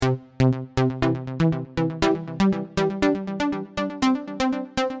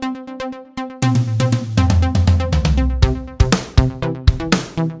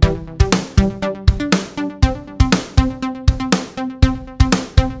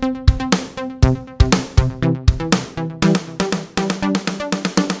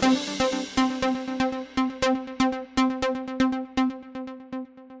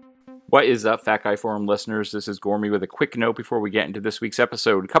What is up, Fat Guy Forum listeners? This is Gormy with a quick note before we get into this week's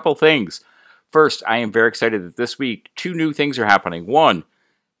episode. A couple things. First, I am very excited that this week 2 new things are happening. One,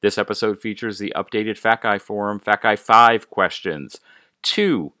 this episode features the updated Fat Guy Forum Fat Guy 5 questions.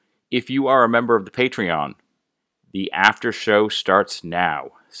 2, if you are a member of the Patreon, the after show starts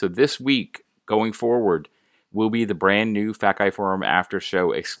now. So this week, going forward, will be the brand new Fat Guy Forum after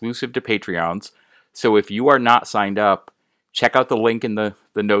show exclusive to Patreons. So if you are not signed up, check out the link in the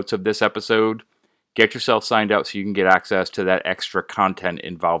notes of this episode. Get yourself signed up so you can get access to that extra content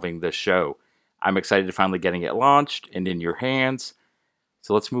involving this show. I'm excited to finally getting it launched and in your hands.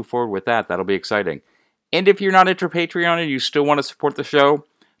 So let's move forward with that. That'll be exciting. And if you're not into Patreon and you still want to support the show,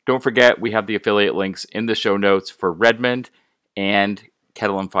 don't forget we have the affiliate links in the show notes for Redmond and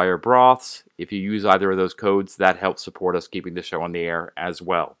Kettle and Fire broths. If you use either of those codes, that helps support us keeping the show on the air as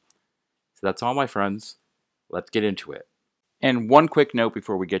well. So that's all, my friends. Let's get into it. And one quick note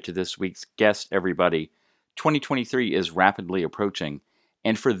before we get to this week's guest, everybody. 2023 is rapidly approaching,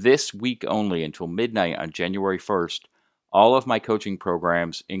 and for this week only until midnight on January 1st, all of my coaching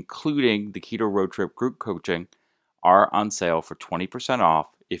programs, including the Keto Road Trip group coaching, are on sale for 20% off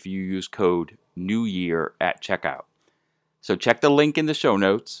if you use code NEWYEAR at checkout. So check the link in the show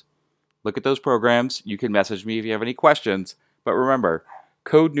notes. Look at those programs. You can message me if you have any questions. But remember,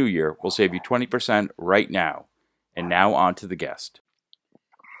 code NEWYEAR will save you 20% right now. And now on to the guest.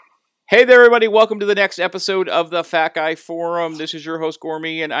 Hey there, everybody. Welcome to the next episode of the Fat Guy Forum. This is your host,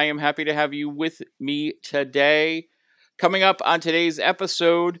 Gormy, and I am happy to have you with me today. Coming up on today's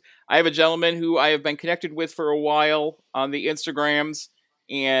episode, I have a gentleman who I have been connected with for a while on the Instagrams,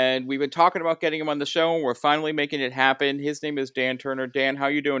 and we've been talking about getting him on the show, and we're finally making it happen. His name is Dan Turner. Dan, how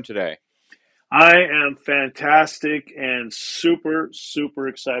are you doing today? I am fantastic and super, super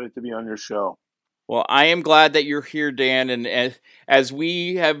excited to be on your show. Well, I am glad that you're here, Dan, and as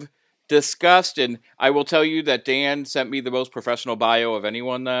we have discussed, and I will tell you that Dan sent me the most professional bio of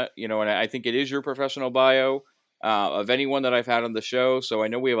anyone that, and I think it is your professional bio of anyone that I've had on the show, so I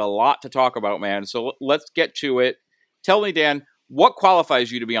know we have a lot to talk about, man, so let's get to it. Tell me, Dan, what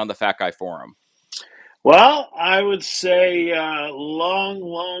qualifies you to be on the Fat Guy Forum? Well, I would say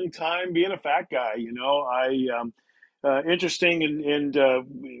long time being a fat guy. Interesting, and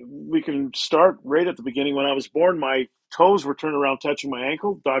we can start right at the beginning. When I was born, my toes were turned around touching my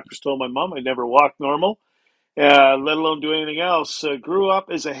ankle. Doctors told my mom I never walked normal, let alone do anything else. Grew up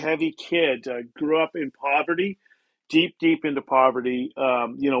as a heavy kid. Grew up in poverty, deep into poverty.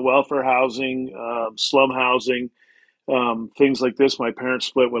 Welfare housing, slum housing. Things like this. My parents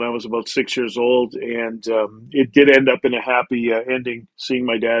split when I was about 6 years old, and it did end up in a happy ending, seeing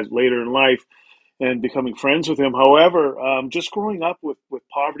my dad later in life and becoming friends with him. However, just growing up with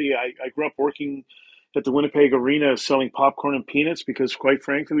poverty, I grew up working at the Winnipeg Arena selling popcorn and peanuts because, quite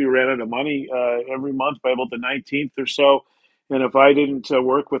frankly, we ran out of money every month by about the 19th or so. And if I didn't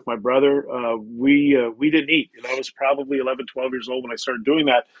work with my brother, we didn't eat. And I was probably 11, 12 years old when I started doing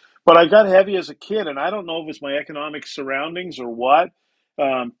that. But I got heavy as a kid, and I don't know if it was my economic surroundings or what.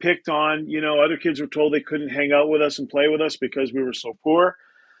 Picked on, other kids were told they couldn't hang out with us and play with us because we were so poor.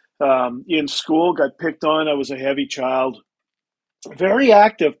 In school, got picked on. I was a heavy child, very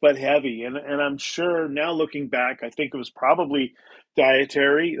active but heavy. And I'm sure now looking back, I think it was probably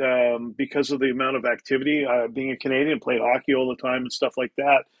dietary because of the amount of activity. Being a Canadian, played hockey all the time and stuff like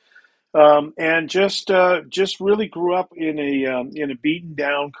that. And just really grew up in a beaten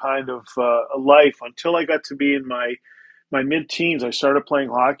down kind of a life until I got to be in my mid-teens. I started playing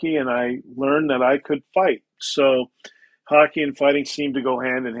hockey, and I learned that I could fight. So hockey and fighting seemed to go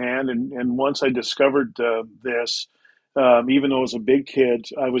hand in hand. And once I discovered this, even though I was a big kid,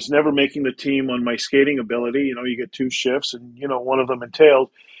 I was never making the team on my skating ability. You get 2 shifts, and one of them entailed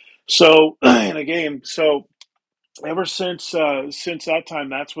so in a game. So ever since that time,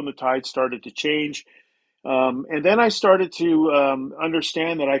 that's when the tide started to change. And then I started to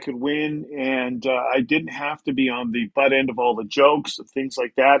understand that I could win, and I didn't have to be on the butt end of all the jokes and things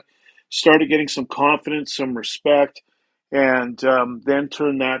like that. Started getting some confidence, some respect, and then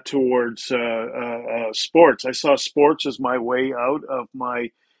turned that towards sports. I saw sports as my way out of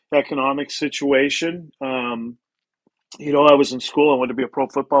my economic situation. I was in school. I wanted to be a pro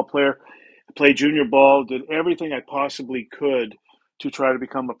football player. I played junior ball, did everything I possibly could to try to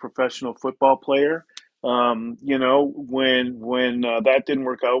become a professional football player. When that didn't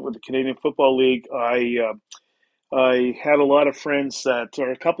work out with the Canadian Football League, I had a lot of friends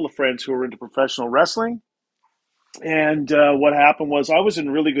or a couple of friends who were into professional wrestling. And what happened was I was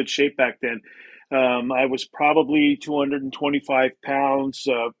in really good shape back then. I was probably 225 pounds,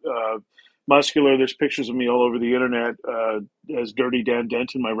 muscular. There's pictures of me all over the internet as Dirty Dan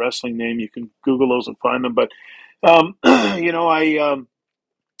Denton, my wrestling name. You can Google those and find them. But um, you know, I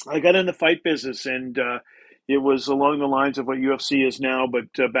got in the fight business, and it was along the lines of what UFC is now.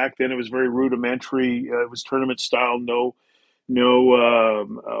 But back then, it was very rudimentary. It was tournament style, no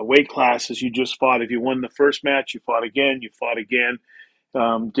weight classes. You just fought. If you won the first match, you fought again. You fought again.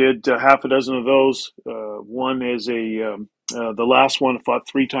 Did half a dozen of those. One as the last one, fought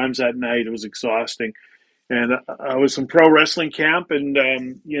three times that night. It was exhausting. And I was in pro wrestling camp, and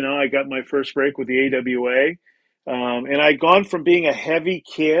I got my first break with the AWA. And I'd gone from being a heavy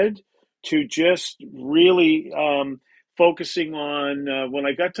kid to just really focusing on when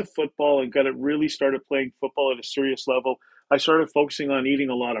I got to football and got it really started playing football at a serious level. I started focusing on eating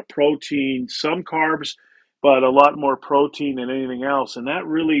a lot of protein, some carbs, but a lot more protein than anything else, and that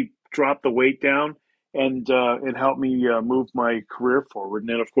really dropped the weight down and it helped me move my career forward. And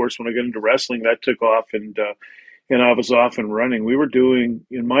then, of course, when I got into wrestling, that took off, and I was off and running. We were doing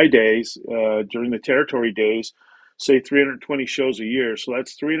in my days during the territory days, say 320 shows a year. So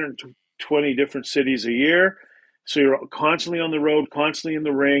that's 320 different cities a year. So you're constantly on the road, constantly in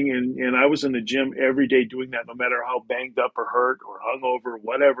the ring, and I was in the gym every day doing that. No matter how banged up or hurt or hungover,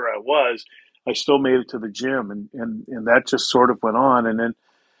 whatever I was, I still made it to the gym, and that just sort of went on. And then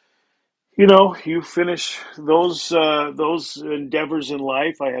you finish those endeavors in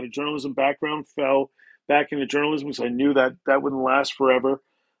life. I had a journalism background, fell back into journalism because I knew that that wouldn't last forever.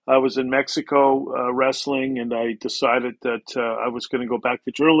 I was in Mexico wrestling, and I decided that I was going to go back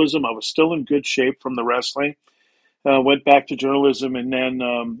to journalism. I was still in good shape from the wrestling. Went back to journalism, and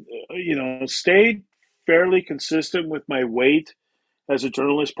then stayed fairly consistent with my weight as a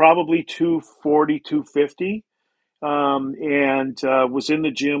journalist, probably 240, 250, and was in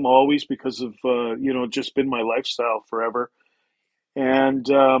the gym always because of just been my lifestyle forever. And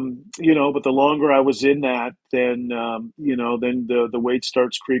but the longer I was in that, then then the weight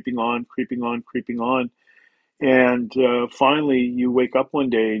starts creeping on, creeping on, creeping on, and finally you wake up one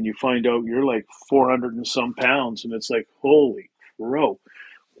day and you find out you're like 400 and some pounds, and it's like, holy crow,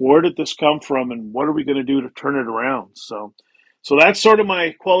 where did this come from, and what are we going to do to turn it around? So that's sort of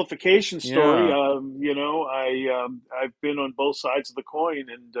my qualification story. Yeah. I've been on both sides of the coin,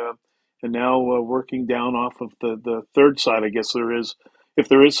 and now working down off of the third side, I guess there is, if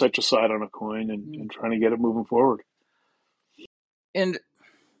there is such a side on a coin, and trying to get it moving forward. And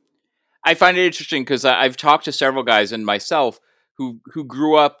I find it interesting because I've talked to several guys and myself who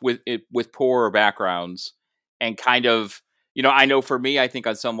grew up with poorer backgrounds and kind of, I know for me, I think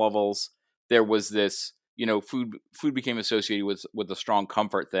on some levels there was this, food became associated with a strong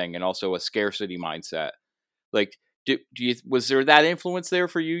comfort thing and also a scarcity mindset. Like, was there that influence there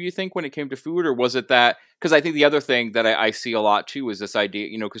for you? You think when it came to food, or was it that? Because I think the other thing that I see a lot too is this idea,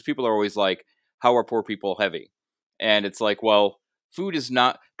 because people are always like, "How are poor people heavy?" And it's like, well, food is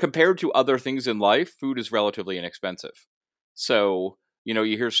not compared to other things in life. Food is relatively inexpensive. So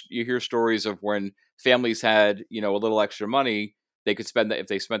you hear stories of when families had a little extra money, they could spend that if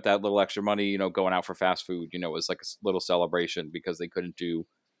they spent that little extra money, going out for fast food. It was like a little celebration because they couldn't do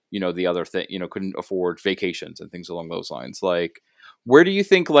the other thing, couldn't afford vacations and things along those lines. Like, where do you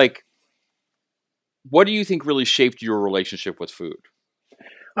think, like, what do you think really shaped your relationship with food?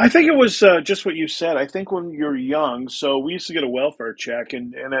 I think it was just what you said. I think when you're young, so we used to get a welfare check,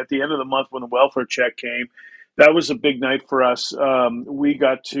 and at the end of the month when the welfare check came, that was a big night for us. We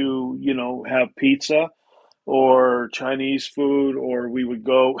got to, have pizza or Chinese food, or we would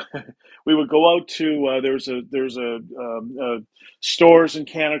go, we would go out to there's a stores in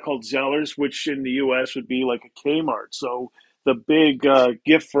Canada called Zellers, which in the U.S. would be like a Kmart. So the big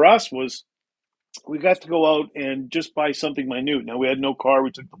gift for us was we got to go out and just buy something minute. Now we had no car;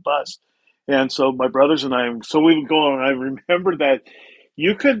 we took the bus, and so my brothers and I. So we would go, and I remember that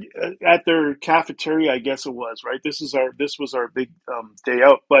you could at their cafeteria, I guess it was right. This was our big day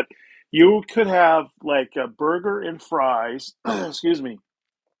out, but you could have like a burger and fries, excuse me,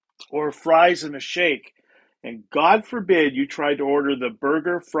 or fries and a shake. And God forbid you tried to order the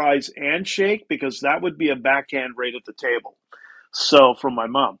burger, fries, and shake, because that would be a backhand right at the table. So from my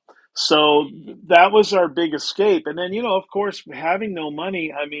mom. So that was our big escape. And then, of course, having no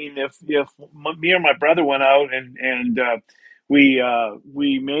money. I mean, if me or my brother went out and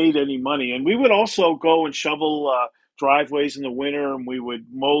we made any money, and we would also go and shovel driveways in the winter, and we would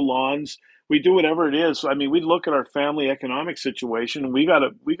mow lawns. We do whatever it is. I mean, we'd look at our family economic situation, and we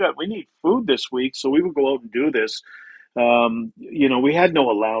need food this week, so we would go out and do this. We had no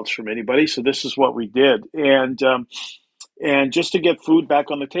allowance from anybody, so this is what we did. And just to get food back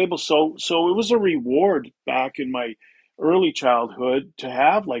on the table. So it was a reward back in my early childhood to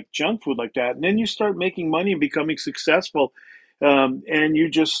have like junk food like that. And then you start making money and becoming successful. And you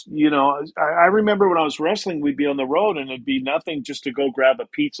just, I remember when I was wrestling, we'd be on the road and it'd be nothing just to go grab a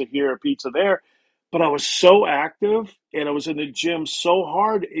pizza here, a pizza there. But I was so active and I was in the gym so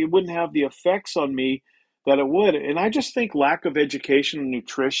hard, it wouldn't have the effects on me that it would. And I just think lack of education and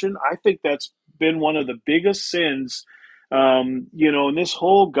nutrition, I think that's been one of the biggest sins. And this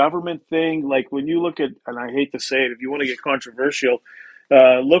whole government thing, like when you look at, and I hate to say it, if you want to get controversial,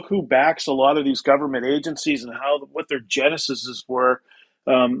 look who backs a lot of these government agencies and how what their genesis were,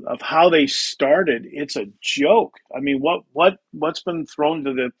 of how they started. It's a joke. I mean, what's been thrown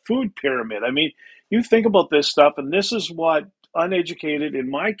to the food pyramid? I mean, you think about this stuff, and this is what uneducated, in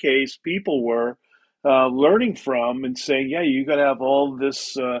my case, people were learning from and saying, yeah, you got to have all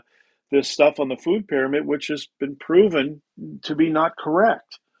this stuff on the food pyramid, which has been proven to be not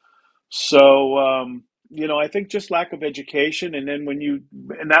correct. So, I think just lack of education, and then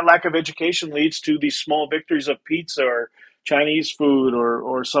and that lack of education leads to these small victories of pizza or Chinese food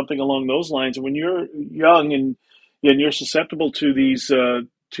or something along those lines. And when you're young and you're susceptible to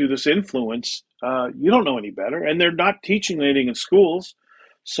to this influence, you don't know any better, and they're not teaching anything in schools,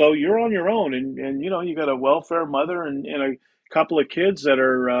 so you're on your own, and you got a welfare mother and a couple of kids that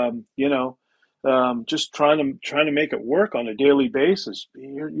are just trying to make it work on a daily basis.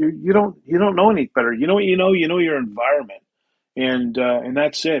 You don't know any better. You know what you know your environment, and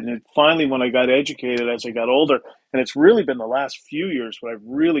that's it. And finally, when I got educated as I got older, and it's really been the last few years when I've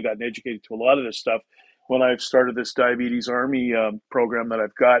really gotten educated to a lot of this stuff. When I've started this Diabetes Army program that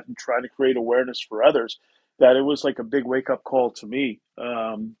I've got and trying to create awareness for others, that it was like a big wake up call to me.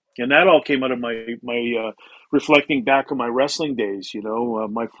 And that all came out of my reflecting back on my wrestling days.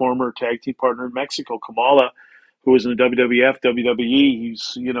 My former tag team partner in Mexico, Kamala, who was in the WWF, WWE.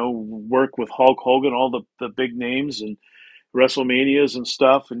 He's worked with Hulk Hogan, all the big names and WrestleManias and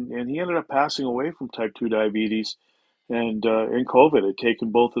stuff, and he ended up passing away from type 2 diabetes. And in COVID, had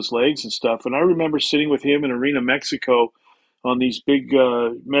taken both his legs and stuff. And I remember sitting with him in Arena, Mexico, on these big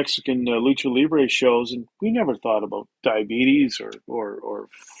Mexican lucha libre shows, and we never thought about diabetes or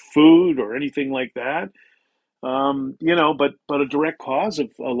food or anything like that. But a direct cause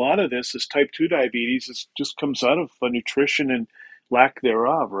of a lot of this is type 2 diabetes. It just comes out of nutrition and lack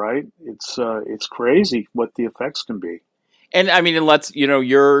thereof, right? It's crazy what the effects can be. And I mean, and let's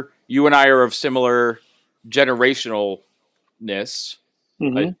you and I are of similar generationalness.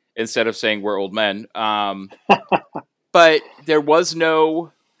 Hmm. Instead of saying we're old men, but there was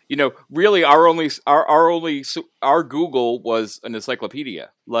no, really our Google was an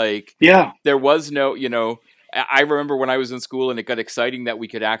encyclopedia. Like Yeah. there was no, I remember when I was in school and it got exciting that we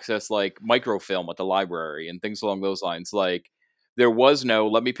could access like microfilm at the library and things along those lines. Like there was no,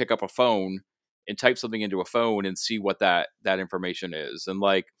 let me pick up a phone and type something into a phone and see what that information is. And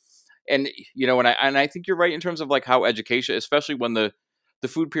like, and and I think you're right in terms of like how education, especially when the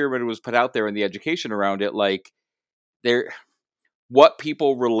food pyramid was put out there and the education around it, like there, what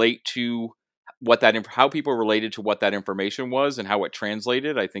people relate to how people related to what that information was and how it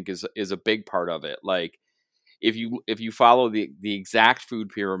translated, I think is a big part of it. Like if you follow the exact food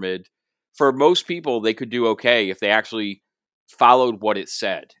pyramid, for most people they could do okay if they actually followed what it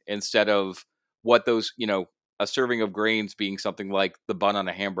said instead of what those, a serving of grains being something like the bun on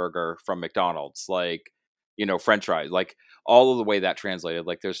a hamburger from McDonald's, like, French fries, like all of the way that translated.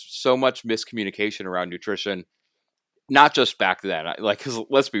 Like there's so much miscommunication around nutrition, not just back then. Like, 'cause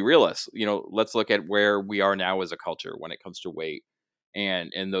let's be realists, let's look at where we are now as a culture when it comes to weight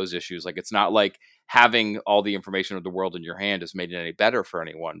and those issues. Like it's not like having all the information of the world in your hand has made it any better for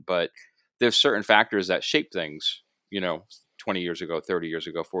anyone, but there's certain factors that shape things, 20 years ago, 30 years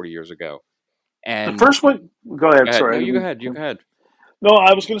ago, 40 years ago. The And first one, go ahead. no, Sorry, I you didn't go mean ahead. You to. go ahead. No,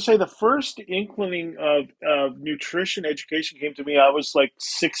 I was going to say the first inkling of nutrition education came to me. I was like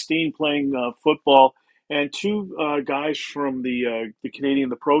 16 playing football, and two guys from the Canadian,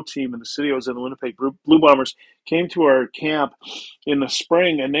 the pro team in the city I was in, the Winnipeg Blue Bombers, came to our camp in the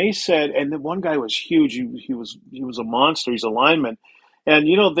spring, and they said, and the one guy was huge. He was a monster. He's a lineman, and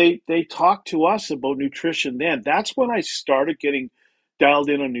they talked to us about nutrition. Then that's when I started getting dialed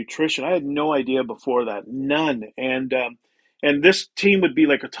in on nutrition. I had no idea before that, none, and this team would be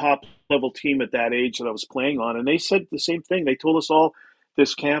like a top level team at that age that I was playing on. And they said the same thing. They told us all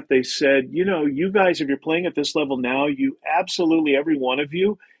this camp, they said, you guys, if you're playing at this level now, you absolutely, every one of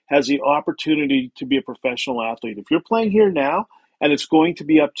you has the opportunity to be a professional athlete. If you're playing here now, and it's going to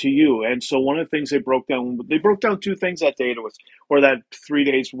be up to you. And so one of the things they broke down two things that day to us, or that 3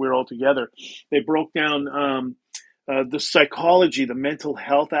 days we were all together. They broke down the psychology, the mental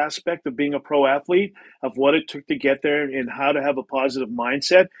health aspect of being a pro athlete, of what it took to get there and how to have a positive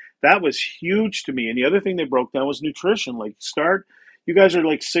mindset. That was huge to me. And the other thing they broke down was nutrition. Like, you guys are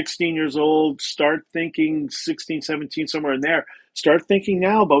like 16 years old, start thinking 16, 17, somewhere in there. Start thinking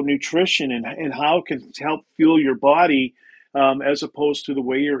now about nutrition and how it can help fuel your body, as opposed to the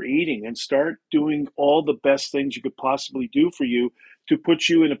way you're eating, and start doing all the best things you could possibly do for you to put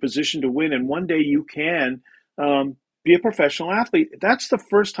you in a position to win. And one day you can, be a professional athlete. That's the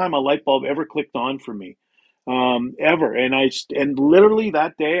first time a light bulb ever clicked on for me, ever. And literally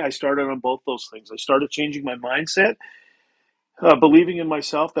that day, I started on both those things. I started changing my mindset, believing in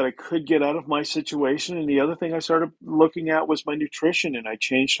myself that I could get out of my situation. And the other thing I started looking at was my nutrition, and I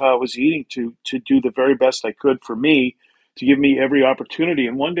changed how I was eating to do the very best I could for me, to give me every opportunity.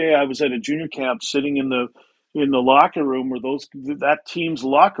 And one day I was at a junior camp, sitting in the locker room, or that team's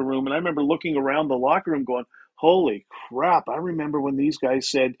locker room, and I remember looking around the locker room, going, "Holy crap! I remember when these guys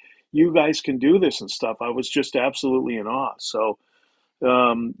said." You guys can do this and stuff. I was just absolutely in awe. So,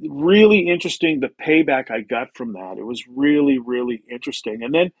 really interesting, the payback I got from that. It was really, really interesting.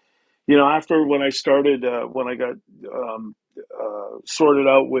 And then, after when I started, when I got sorted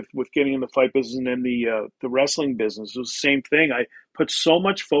out with getting in the fight business and then the wrestling business, it was the same thing. I put so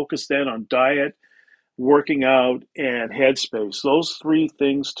much focus then on diet, working out, and headspace. Those three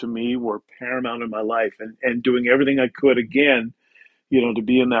things to me were paramount in my life, and doing everything I could again, to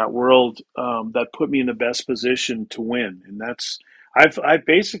be in that world, that put me in the best position to win. And I've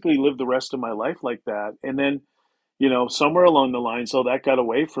basically lived the rest of my life like that. And then, somewhere along the line, so that got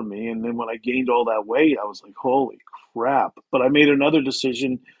away from me. And then when I gained all that weight, I was like, holy crap. But I made another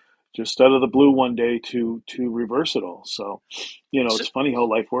decision just out of the blue one day to reverse it all. So, So it's funny how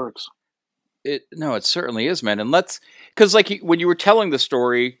life works. it certainly is, man. And because like when you were telling the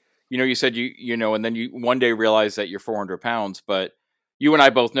story, you said and then you one day realized that you're 400 pounds, but you and I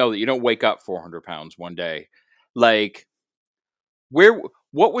both know that you don't wake up 400 pounds one day. Like, where,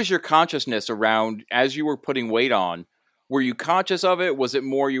 what was your consciousness around as you were putting weight on? Were you conscious of it? Was it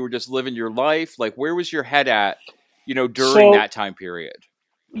more you were just living your life? Like, where was your head at, during So that time period?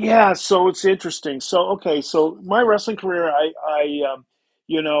 yeah, so it's interesting. So okay, so my wrestling career, I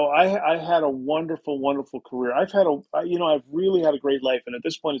had a wonderful, wonderful career. I've really had a great life, and at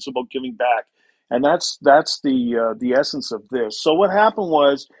this point, it's about giving back, and that's the essence of this. So what happened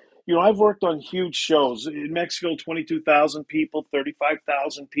was, I've worked on huge shows in Mexico, 22,000 people,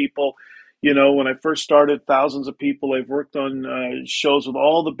 35,000 people. When I first started, thousands of people. I've worked on shows with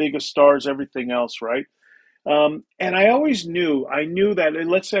all the biggest stars, everything else, right? And I knew that, and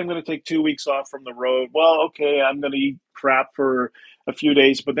let's say I'm going to take 2 weeks off from the road. Well, okay, I'm going to eat crap for a few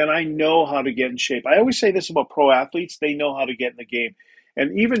days, but then I know how to get in shape. I always say this about pro athletes, they know how to get in the game.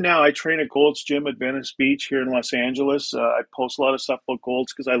 And even now, I train at Gold's Gym at Venice Beach here in Los Angeles. I post a lot of stuff about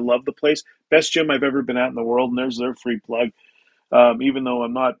Gold's because I love the place. Best gym I've ever been at in the world, and there's their free plug, even though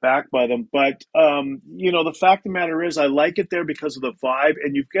I'm not backed by them. But, the fact of the matter is, I like it there because of the vibe,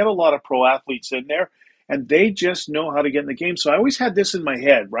 and you've got a lot of pro athletes in there, and they just know how to get in the game. So I always had this in my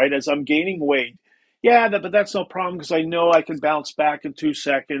head, right? As I'm gaining weight, yeah, but that's no problem because I know I can bounce back in 2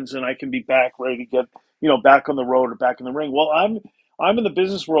 seconds and I can be back ready to get, back on the road or back in the ring. Well, I'm in the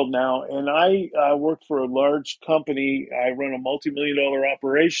business world now, and I work for a large company. I run a multi-million-dollar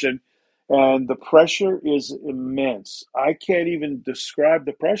operation, and the pressure is immense. I can't even describe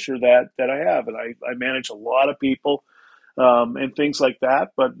the pressure that I have, and I manage a lot of people, and things like that.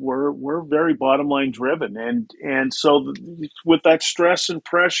 But we're very bottom line driven, and so with that stress and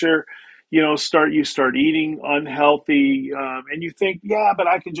pressure, you start eating unhealthy, and you think, yeah, but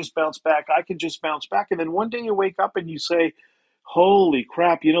I can just bounce back. I can just bounce back, and then one day you wake up and you say, holy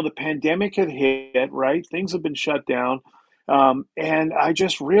crap, the pandemic had hit, right? Things have been shut down. And I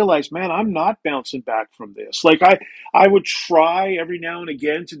just realized, man, I'm not bouncing back from this. Like I would try every now and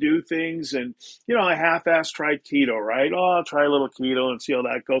again to do things, and I half-ass tried keto, right? Oh, I'll try a little keto and see how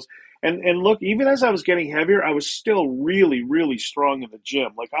that goes. And look, even as I was getting heavier, I was still really, really strong in the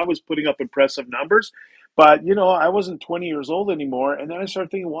gym. Like I was putting up impressive numbers, but I wasn't 20 years old anymore. And then I started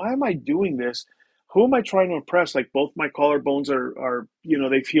thinking, why am I doing this? Who am I trying to impress? Like both my collarbones are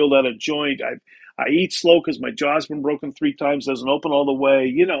they've healed out of joint. I eat slow because my jaw's been broken 3 times, doesn't open all the way.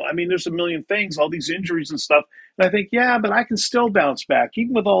 I mean, there's a million things, all these injuries and stuff. And I think, yeah, but I can still bounce back,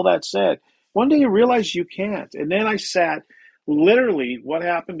 even with all that said. One day you realize you can't. And then I sat, literally, what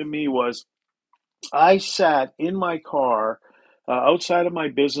happened to me was I sat in my car, outside of my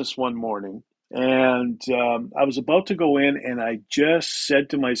business one morning, and I was about to go in, and I just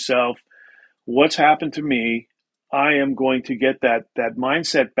said to myself, what's happened to me? I am going to get that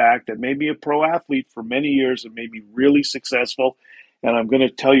mindset back that made me a pro athlete for many years and made me really successful. And I'm going to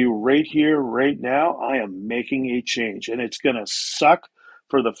tell you right here, right now, I am making a change, and it's going to suck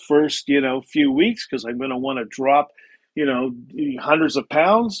for the first few weeks because I'm going to want to drop you know hundreds of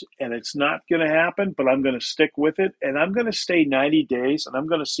pounds, and it's not going to happen. But I'm going to stick with it, and I'm going to stay 90 days, and I'm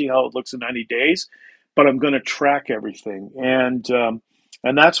going to see how it looks in 90 days. But I'm going to track everything,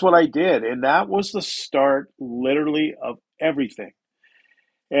 and that's what I did. And that was the start, literally, of everything.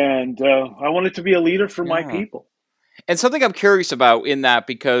 And I wanted to be a leader for my Yeah. people. And something I'm curious about in that,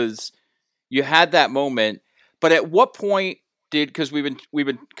 because you had that moment, but at what point did, because we've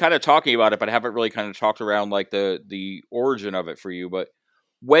been kind of talking about it, but I haven't really kind of talked around like the origin of it for you. But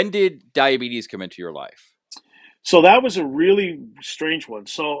when did diabetes come into your life? So that was a really strange one.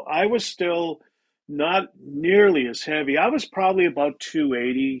 So I was still not nearly as heavy. I was probably about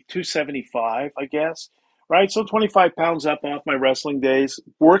 280, 275, I guess. Right. So 25 pounds up off my wrestling days,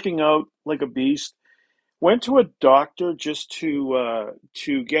 working out like a beast. Went to a doctor just to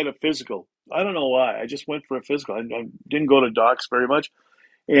get a physical. I don't know why. I just went for a physical. I didn't go to docs very much,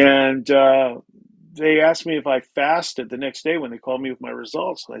 and they asked me if I fasted the next day when they called me with my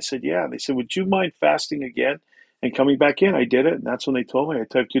results. And I said, yeah. And they said, would you mind fasting again and coming back in? I did it. And that's when they told me I had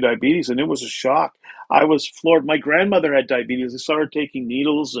type 2 diabetes. And it was a shock. I was floored. My grandmother had diabetes. I saw her taking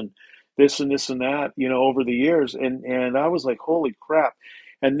needles and this and that, over the years. And I was like, holy crap.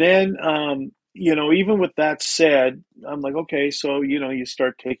 And then, even with that said, I'm like, okay, so, you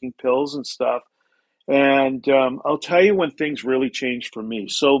start taking pills and stuff. And I'll tell you when things really changed for me.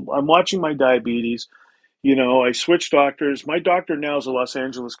 So I'm watching my diabetes. I switched doctors. My doctor now is a Los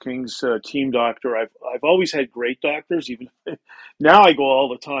Angeles Kings team doctor. I've always had great doctors. Even now, I go all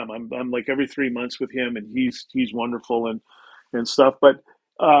the time. I'm like every 3 months with him, and he's wonderful and stuff. But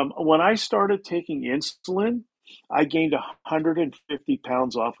when I started taking insulin, I gained 150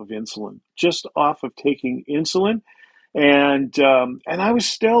 pounds off of insulin, just off of taking insulin. And I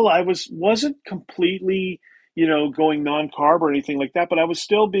wasn't completely going non-carb or anything like that, but I was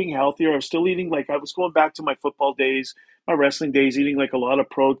still being healthier. I was still eating, like, I was going back to my football days, my wrestling days, eating like a lot of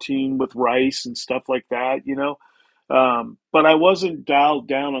protein with rice and stuff like that. But I wasn't dialed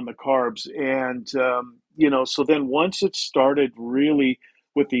down on the carbs. And so then once it started really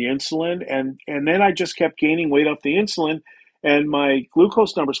with the insulin, and then I just kept gaining weight off the insulin, and my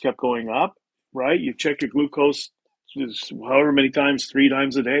glucose numbers kept going up, right? You check your glucose however many times, 3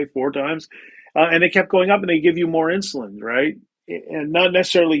 times a day, 4 times, and they kept going up, and they give you more insulin, right? And not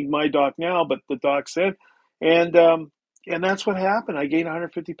necessarily my doc now, but the doc said, and um, and that's what happened. I gained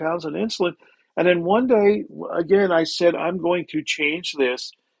 150 pounds on insulin, and then one day, again, I said I'm going to change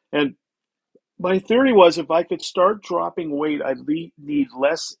this, and my theory was if I could start dropping weight, I'd need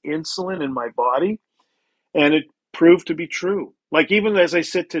less insulin in my body, and it proved to be true. Like, even as I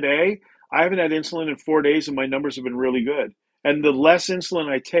sit today, I haven't had insulin in 4 days, and my numbers have been really good. And the less insulin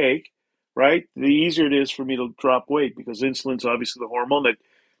I take, right, the easier it is for me to drop weight, because insulin's obviously the hormone that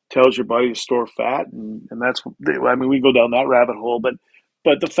tells your body to store fat, and that's, I mean, we go down that rabbit hole, but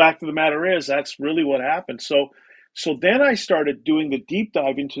the fact of the matter is that's really what happened. So then I started doing the deep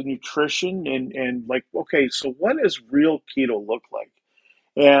dive into nutrition, and like, okay, so what does real keto look like?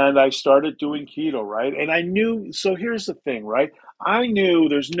 And I started doing keto, right? And I knew, so here's the thing, right? I knew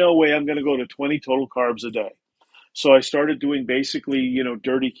there's no way I'm going to go to 20 total carbs a day. So I started doing basically,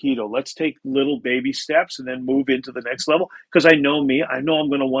 dirty keto. Let's take little baby steps and then move into the next level. Because I know me, I know I'm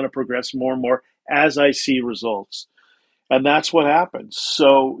going to want to progress more and more as I see results. And that's what happened.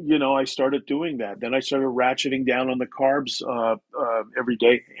 So, I started doing that. Then I started ratcheting down on the carbs every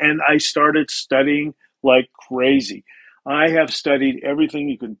day. And I started studying like crazy. I have studied everything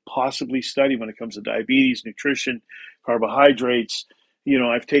you can possibly study when it comes to diabetes, nutrition, carbohydrates.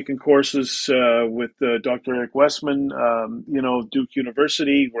 I've taken courses with Dr. Eric Westman, Duke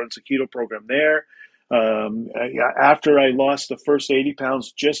University, runs a keto program there. After I lost the first 80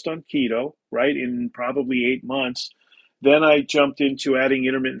 pounds just on keto, right, in probably 8 months, then I jumped into adding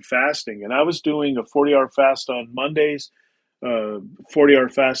intermittent fasting, and I was doing a 40-hour fast on Mondays, 40-hour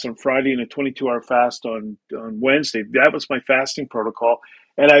fast on Friday, and a 22-hour fast on Wednesday. That was my fasting protocol,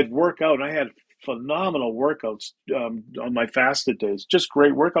 and I'd work out, and I had phenomenal workouts on my fasted days, just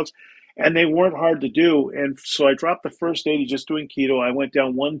great workouts, and they weren't hard to do. And so I dropped the first 80 just doing keto. I went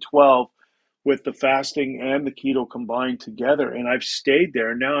down 112 with the fasting and the keto combined together, and I've stayed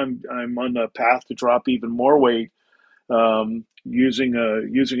there. Now I'm on the path to drop even more weight using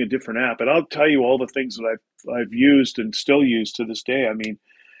a different app. And I'll tell you all the things that I've used and still use to this day. I mean,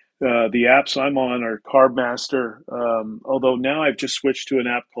 the apps I'm on are Carb Master, although now I've just switched to an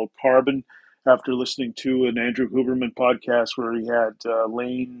app called Carbon. after listening to an Andrew Huberman podcast where he had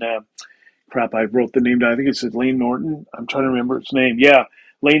Lane. Crap, I wrote the name down. I think it's Lane Norton. I'm trying to remember its name. Yeah,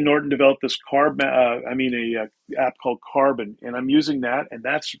 Lane Norton developed this app called Carbon, and I'm using that, and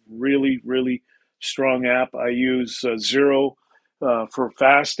that's really, really strong app. I use Zero for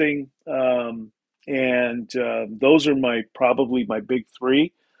fasting, and those are my probably my big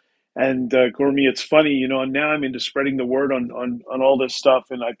three. And Gourmet, it's funny, now I'm into spreading the word on all this stuff,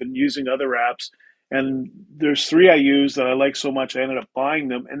 and I've been using other apps. And there's three I use that I like so much, I ended up buying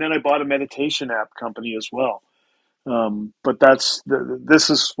them. And then I bought a meditation app company as well. But this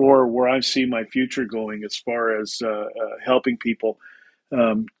is for where I see my future going as far as helping people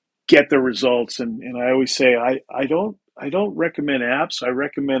um, get the results. And I always say I don't recommend apps. I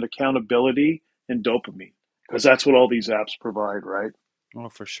recommend accountability and dopamine because that's what all these apps provide, right? Oh,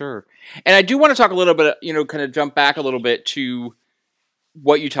 for sure. And I do want to talk a little bit, kind of jump back a little bit to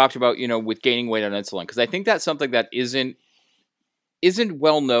what you talked about, with gaining weight on insulin, because I think that's something that isn't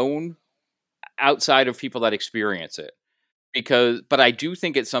well known outside of people that experience it. But I do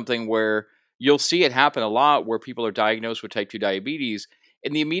think it's something where you'll see it happen a lot where people are diagnosed with type 2 diabetes,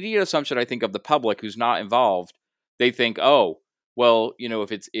 and the immediate assumption I think of the public who's not involved, they think, "Oh, well,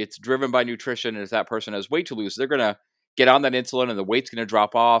 if it's driven by nutrition and if that person has weight to lose, they're going to get on that insulin and the weight's going to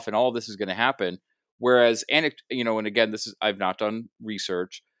drop off and all this is going to happen." Whereas and again, this is I've not done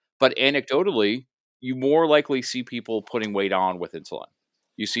research, but anecdotally, you more likely see people putting weight on with insulin.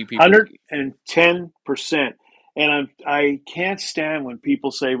 You see people. 110%. And I can't stand when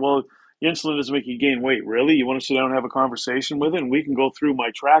people say, well, insulin doesn't make you gain weight. Really? You want to sit down and have a conversation with it? And we can go through my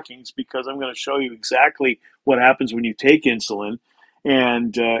trackings because I'm going to show you exactly what happens when you take insulin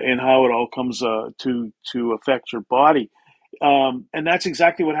and how it all comes to affect your body. And that's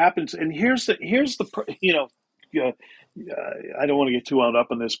exactly what happens. And uh, I don't want to get too wound up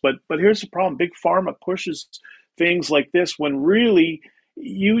on this, but here's the problem: Big Pharma pushes things like this when really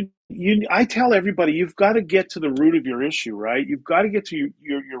I tell everybody you've got to get to the root of your issue, right? You've got to get to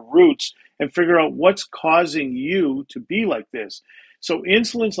your roots and figure out what's causing you to be like this. So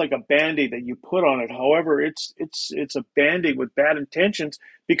insulin's like a band-aid that you put on it. However, it's a band-aid with bad intentions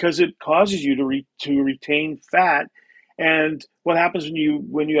because it causes you to retain fat. And what happens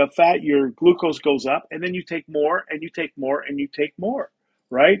when you have fat, your glucose goes up, and then you take more and you take more and you take more,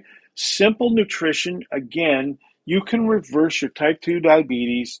 right? Simple nutrition, again, you can reverse your type 2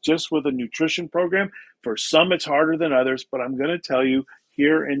 diabetes just with a nutrition program. For some, it's harder than others, but I'm going to tell you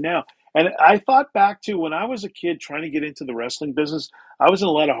here and now. And I thought back to when I was a kid trying to get into the wrestling business. I was in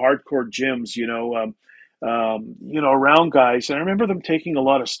a lot of hardcore gyms, around guys, and I remember them taking a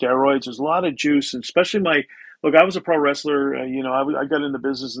lot of steroids. There's a lot of juice, and especially look. I was a pro wrestler. I got in the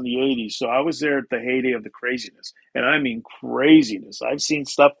business in the '80s, so I was there at the heyday of the craziness, and I mean craziness. I've seen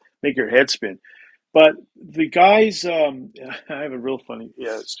stuff make your head spin. But the guys, I have a real funny,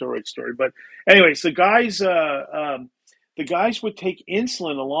 steroid story. But anyways, the guys would take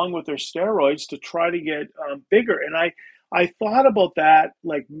insulin along with their steroids to try to get bigger. And I thought about that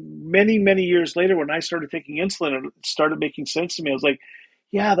like many, many years later when I started taking insulin and it started making sense to me. I was like,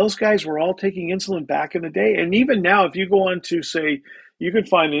 yeah, those guys were all taking insulin back in the day. And even now, if you go on to say, you can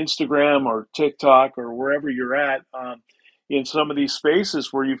find Instagram or TikTok or wherever you're at, in some of these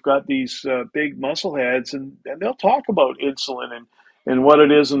spaces where you've got these big muscle heads, and they'll talk about insulin and what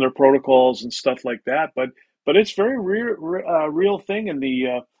it is in their protocols and stuff like that. But it's very real thing in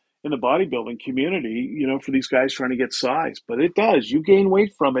the bodybuilding community, for these guys trying to get size. But it does. You gain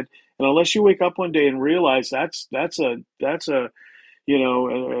weight from it, and unless you wake up one day and realize that's a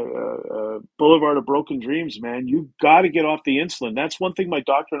boulevard of broken dreams, man. You got to get off the insulin. That's one thing my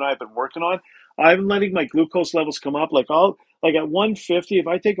doctor and I have been working on. I'm letting my glucose levels come up. Like at 150, if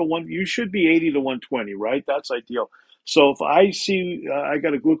I take you should be 80 to 120, right? That's ideal. So if I see I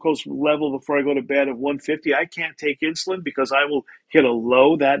got a glucose level before I go to bed of 150, I can't take insulin because I will hit a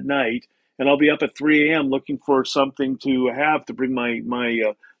low that night, and I'll be up at 3 a.m. looking for something to have to bring my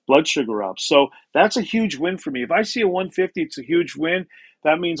blood sugar up. So that's a huge win for me. If I see a 150, it's a huge win.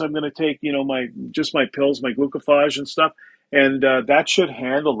 That means I'm going to take, my pills, my glucophage and stuff, and that should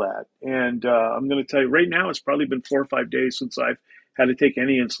handle that. And I'm going to tell you right now, it's probably been 4 or 5 days since I've had to take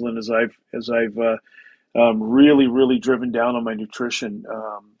any insulin as I've really, really driven down on my nutrition.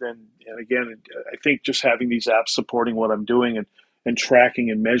 And again, I think just having these apps supporting what I'm doing and tracking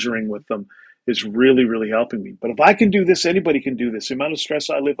and measuring with them is really, really helping me. But if I can do this, anybody can do this. The amount of stress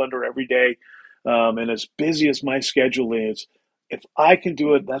I live under every day, and as busy as my schedule is, if I can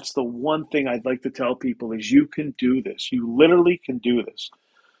do it, that's the one thing I'd like to tell people is you can do this. You literally can do this.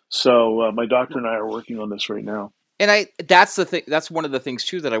 So my doctor and I are working on this right now. And I that's the thing. That's one of the things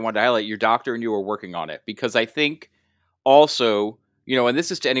too that I wanted to highlight. Your doctor and you are working on it because I think also, and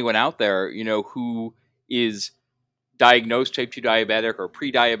this is to anyone out there, who is diagnosed type 2 diabetic or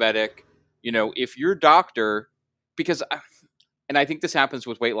pre-diabetic, if your doctor, because and I think this happens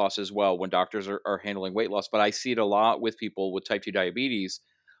with weight loss as well when doctors are handling weight loss, but I see it a lot with people with type 2 diabetes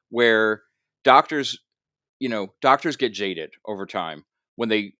where doctors, doctors get jaded over time when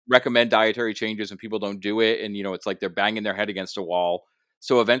they recommend dietary changes and people don't do it. And, it's like they're banging their head against a wall.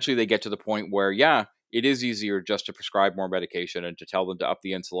 So eventually they get to the point where, yeah, it is easier just to prescribe more medication and to tell them to up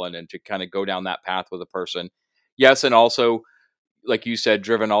the insulin and to kind of go down that path with a person. Yes. And also, like you said,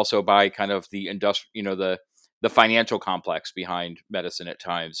 driven also by kind of the the financial complex behind medicine at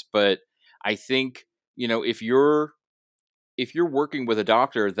times. But I think, if you're working with a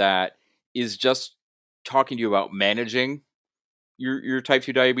doctor that is just talking to you about managing your type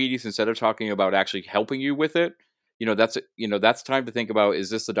 2 diabetes instead of talking about actually helping you with it, that's time to think about, is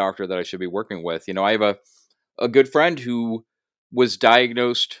this the doctor that I should be working with? I have a good friend who was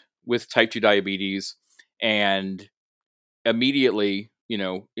diagnosed with type 2 diabetes and immediately,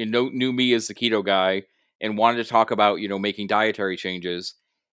 knew me as the keto guy and wanted to talk about, making dietary changes.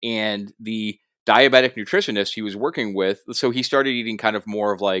 And the diabetic nutritionist he was working with, so he started eating kind of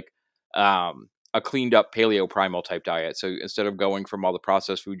more of like a cleaned up paleo primal type diet. So instead of going from all the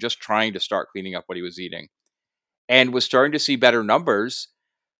processed food, just trying to start cleaning up what he was eating and was starting to see better numbers.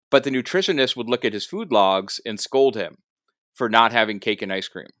 But the nutritionist would look at his food logs and scold him for not having cake and ice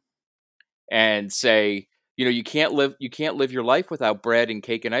cream and say, you can't live your life without bread and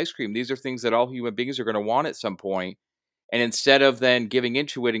cake and ice cream. These are things that all human beings are going to want at some point. And instead of then giving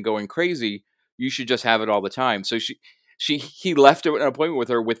into it and going crazy, you should just have it all the time. So he left an appointment with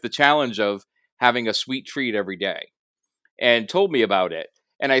her with the challenge of having a sweet treat every day and told me about it.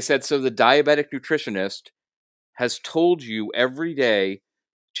 And I said, so the diabetic nutritionist has told you every day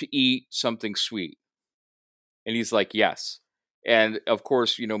to eat something sweet. And he's like, yes. And of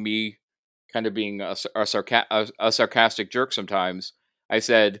course, me kind of being a sarcastic jerk sometimes, I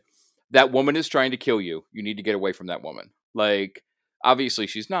said, that woman is trying to kill you. You need to get away from that woman. Like, obviously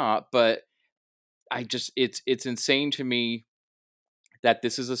she's not, but it's insane to me that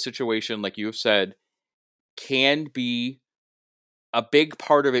this is a situation, like you have said, can be a big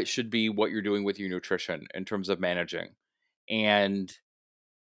part of it should be what you're doing with your nutrition in terms of managing. And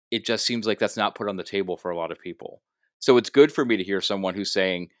it just seems like that's not put on the table for a lot of people. So it's good for me to hear someone who's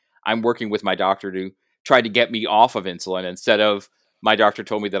saying, I'm working with my doctor to try to get me off of insulin instead of my doctor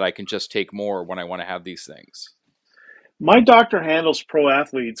told me that I can just take more when I want to have these things. My doctor handles pro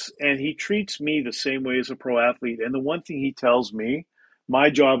athletes and he treats me the same way as a pro athlete. And the one thing he tells me, my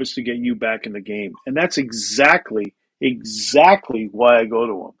job is to get you back in the game. And that's exactly why I go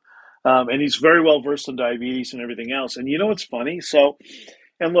to him. And he's very well versed in diabetes and everything else. And you know what's funny? So,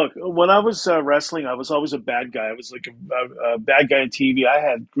 and look, when I was wrestling, I was always a bad guy. I was like a bad guy on TV. I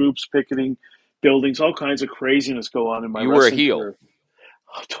had groups picketing buildings, all kinds of craziness go on in my You were a wrestling heel. career.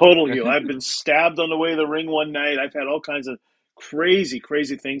 Total heel. I've been stabbed on the way to the ring one night. I've had all kinds of crazy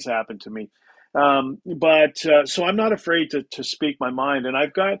things happen to me. But so I'm not afraid to speak my mind. And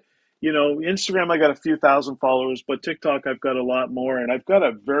I've got, Instagram, I got a few thousand followers, but TikTok, I've got a lot more. And I've got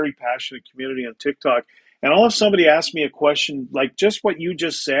a very passionate community on TikTok. And I'll have somebody ask me a question like just what you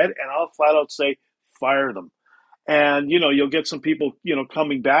just said, and I'll flat out say, fire them. And you'll get some people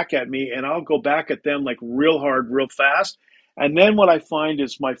coming back at me and I'll go back at them like real hard real fast, and then what I find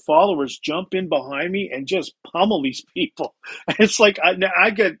is my followers jump in behind me and just pummel these people. It's like I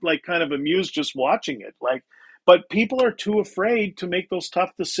get like kind of amused just watching it, like, but people are too afraid to make those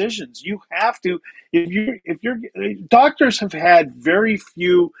tough decisions. You have to, if you're doctors have had very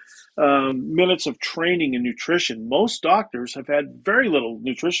few minutes of training in nutrition. Most doctors have had very little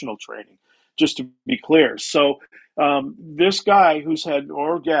nutritional training, just to be clear. So this guy who's had,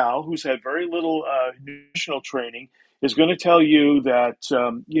 or gal who's had very little nutritional training is going to tell you that,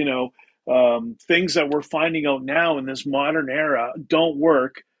 things that we're finding out now in this modern era don't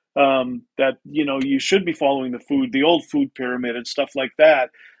work. That, you should be following the old food pyramid and stuff like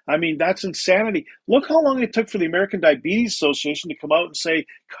that. I mean, that's insanity. Look how long it took for the American Diabetes Association to come out and say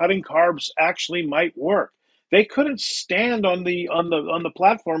cutting carbs actually might work. They couldn't stand on the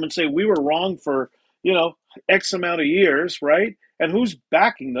platform and say we were wrong for, you know, X amount of years, right? And who's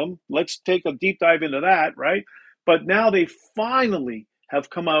backing them? Let's take a deep dive into that, right? But now they finally have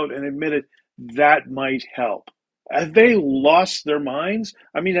come out and admitted that might help. Have they lost their minds?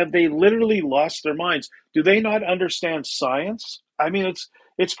 I mean, have they literally lost their minds? Do they not understand science? I mean,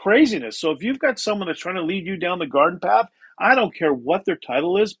 it's craziness. So if you've got someone that's trying to lead you down the garden path, I don't care what their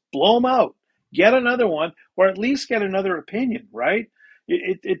title is, blow them out. get another one, or at least get another opinion, right?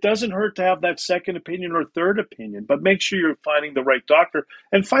 It doesn't hurt to have that second opinion or third opinion, but make sure you're finding the right doctor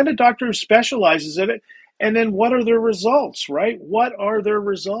and find a doctor who specializes in it. And then what are their results, right? What are their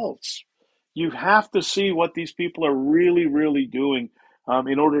results? You have to see what these people are really, really doing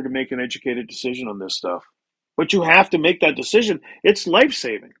in order to make an educated decision on this stuff. But you have to make that decision. It's life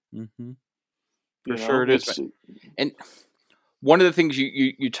saving. Mm-hmm. For You sure know, it is. it's And one of the things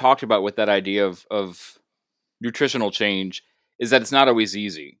you talked about with that idea of nutritional change is that it's not always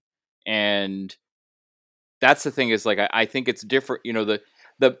easy. And that's the thing is like I think it's different.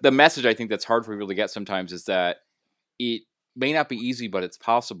 The message I think that's hard for people to get sometimes is that it may not be easy, but it's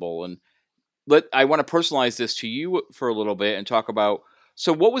possible. And I want to personalize this to you for a little bit and talk about,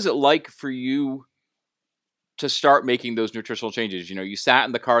 so what was it like for you to start making those nutritional changes? You sat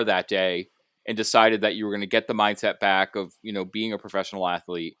in the car that day and decided that you were going to get the mindset back of, being a professional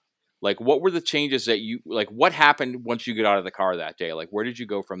athlete. Like, what were the changes that what happened once you get out of the car that day? Like, where did you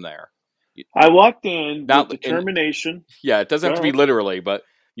go from there? I walked in with Not, and determination. yeah, it doesn't Go have to be ahead. literally, but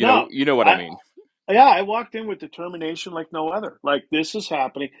No, you know what I I mean. yeah, I walked in with determination like no other. Like this is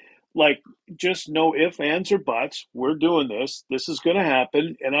happening. Like just no ifs, ands, or buts. We're doing this. This is going to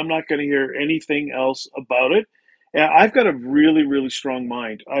happen, and I'm not going to hear anything else about it. And I've got a really, really strong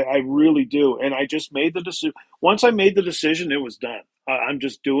mind. I really do. And I just made the decision. Once I made the decision, it was done. I'm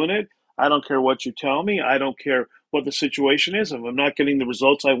just doing it. I don't care what you tell me. I don't care what the situation is. If I'm not getting the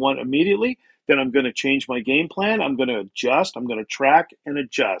results I want immediately, then I'm going to change my game plan. I'm going to adjust. I'm going to track and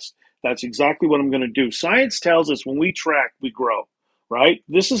adjust. That's exactly what I'm going to do. Science tells us when we track, we grow, right?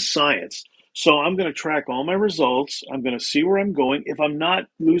 This is science. So I'm going to track all my results. I'm going to see where I'm going. If I'm not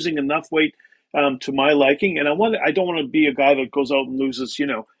losing enough weight to my liking, and I don't want to be a guy that goes out and loses,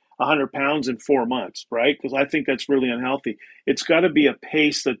 100 pounds in 4 months, right? Because I think that's really unhealthy. It's got to be a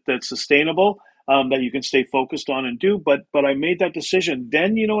pace that's sustainable, that you can stay focused on and do. But I made that decision.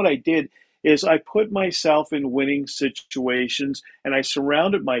 Then you know what I did is I put myself in winning situations and I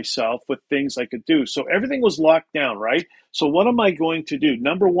surrounded myself with things I could do. So everything was locked down, right? So what am I going to do?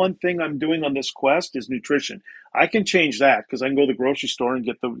 Number one thing I'm doing on this quest is nutrition. I can change that because I can go to the grocery store and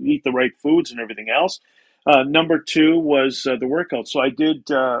eat the right foods and everything else. Number two was the workout. So I did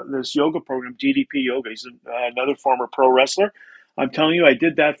this yoga program, DDP Yoga. He's another former pro wrestler. I'm telling you, I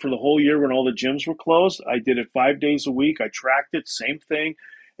did that for the whole year when all the gyms were closed. I did it 5 days a week. I tracked it, same thing,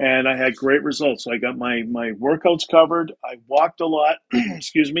 and I had great results. So I got my workouts covered. I walked a lot,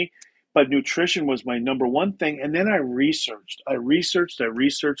 excuse me, but nutrition was my number one thing. And then I researched. I researched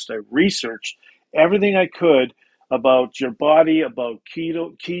everything I could about your body, about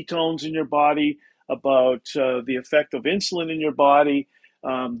ketones in your body, about the effect of insulin in your body,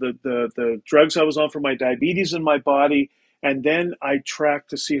 the drugs I was on for my diabetes in my body, and then I tracked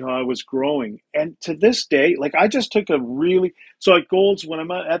to see how I was growing. And to this day, like I just took a really so at Gold's when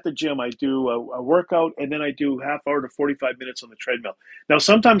I'm at the gym, I do a workout and then I do half hour to 45 minutes on the treadmill. Now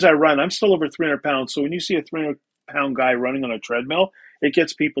sometimes I run. I'm still over 300 pounds, so when you see a 300-pound guy running on a treadmill, it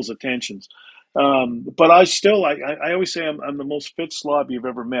gets people's attentions. But I always say I'm the most fit slob you've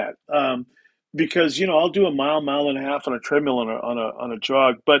ever met. Because I'll do a mile and a half on a treadmill on a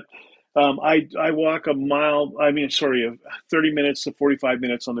jog, but I walk a mile. I mean, sorry, 30 minutes to 45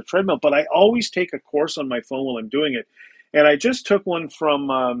 minutes on the treadmill. But I always take a course on my phone while I'm doing it, and I just took one from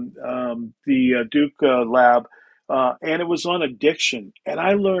the Duke lab. And it was on addiction, and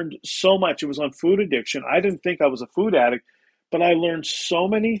I learned so much. It was on food addiction. I didn't think I was a food addict, but I learned so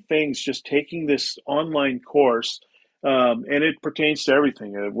many things just taking this online course, and it pertains to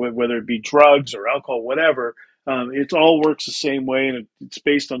everything, whether it be drugs or alcohol, whatever. It all works the same way, and it's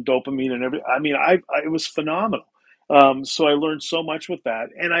based on dopamine and everything. I mean, it was phenomenal. So I learned so much with that,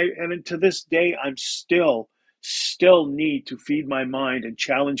 and to this day, I'm still need to feed my mind and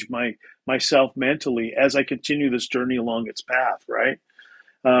challenge myself mentally as I continue this journey along its path, right?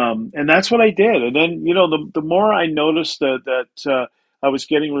 And that's what I did. And then, the more I noticed that I was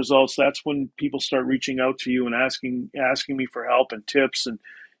getting results, that's when people start reaching out to you and asking me for help and tips and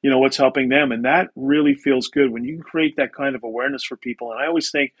what's helping them. And that really feels good when you can create that kind of awareness for people. And I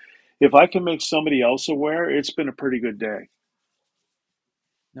always think if I can make somebody else aware, it's been a pretty good day.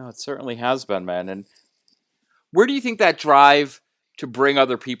 No, it certainly has been, man. And where do you think that drive to bring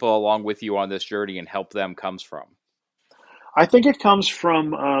other people along with you on this journey and help them comes from? I think it comes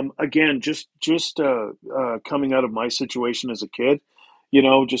from again just coming out of my situation as a kid,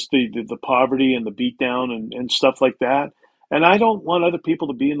 just the poverty and the beatdown and stuff like that. And I don't want other people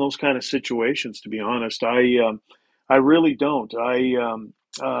to be in those kind of situations. To be honest, I really don't.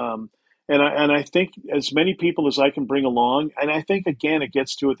 Um, And I think as many people as I can bring along, and I think again it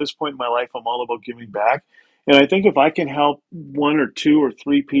gets to at this point in my life, I'm all about giving back. And I think if I can help one or two or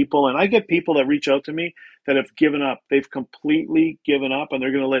three people, and I get people that reach out to me that have given up, they've completely given up, and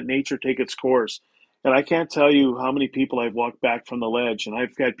they're going to let nature take its course. And I can't tell you how many people I've walked back from the ledge, and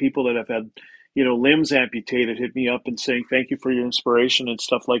I've had people that have had, limbs amputated hit me up and saying thank you for your inspiration and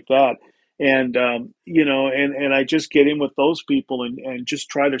stuff like that. And and I just get in with those people and just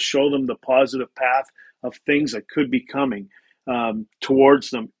try to show them the positive path of things that could be coming towards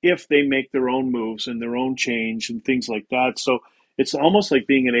them if they make their own moves and their own change and things like that. So it's almost like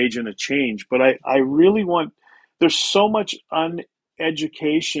being an agent of change. But I really want, there's so much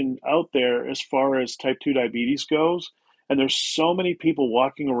uneducation out there as far as type 2 diabetes goes. And there's so many people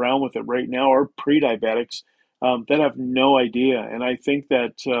walking around with it right now, or pre-diabetics, that have no idea. And I think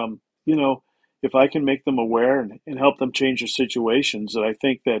that, if I can make them aware and help them change their situations, that I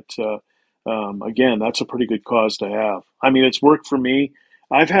think that, again, that's a pretty good cause to have. I mean, it's worked for me.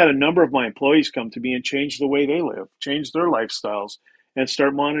 I've had a number of my employees come to me and change the way they live, change their lifestyles, and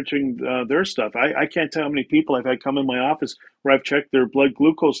start monitoring their stuff. I can't tell how many people I've had come in my office where I've checked their blood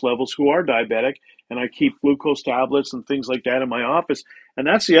glucose levels who are diabetic, and I keep glucose tablets and things like that in my office. And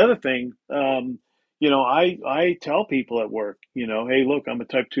that's the other thing. I tell people at work, hey, look, I'm a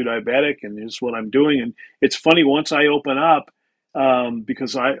type 2 diabetic, and this is what I'm doing. And it's funny, once I open up,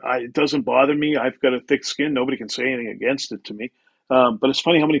 because it doesn't bother me. I've got a thick skin. Nobody can say anything against it to me. But it's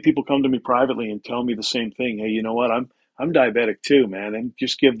funny how many people come to me privately and tell me the same thing. Hey, you know what? I'm diabetic too, man, and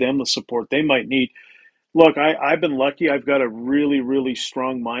just give them the support they might need. Look, I've been lucky. I've got a really, really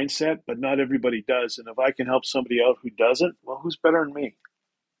strong mindset, but not everybody does. And if I can help somebody out who doesn't, well, who's better than me?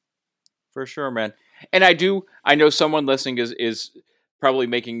 For sure, man. And I know someone listening is probably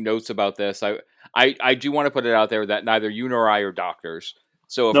making notes about this. I do want to put it out there that neither you nor I are doctors.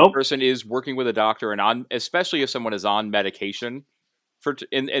 So if a Nope. person is working with a doctor and on, especially if someone is on medication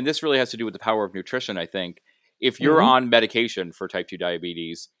and this really has to do with the power of nutrition, I think. If you're Hmm. on medication for type 2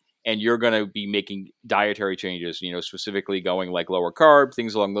 diabetes and you're going to be making dietary changes, specifically going like lower carb,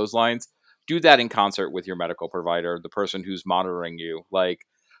 things along those lines, do that in concert with your medical provider, the person who's monitoring you, like,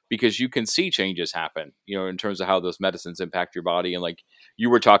 because you can see changes happen, in terms of how those medicines impact your body. And like you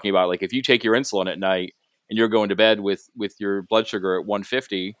were talking about, like if you take your insulin at night and you're going to bed with your blood sugar at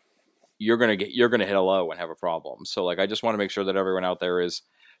 150, you're gonna hit a low and have a problem. So like I just want to make sure that everyone out there is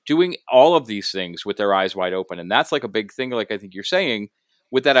doing all of these things with their eyes wide open. And that's like a big thing, like I think you're saying,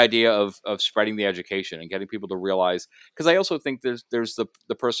 with that idea of spreading the education and getting people to realize, because I also think there's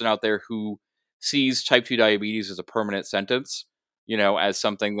the person out there who sees type 2 diabetes as a permanent sentence, as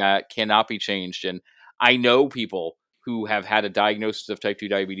something that cannot be changed. And I know people who have had a diagnosis of type 2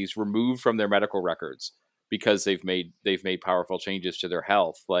 diabetes removed from their medical records because they've made powerful changes to their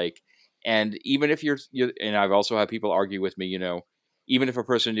health. Like, and even if and I've also had people argue with me, even if a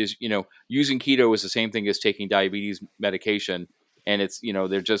person is, using keto is the same thing as taking diabetes medication, and it's,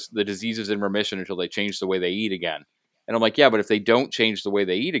 they're just, the disease is in remission until they change the way they eat again. And I'm like, yeah, but if they don't change the way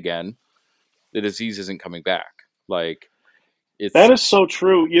they eat again, the disease isn't coming back. Like, That it's, is so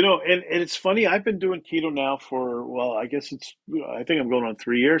true. And it's funny, I've been doing keto now for, well, I think I'm going on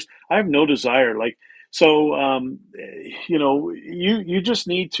 3 years. I have no desire. Like, so, you just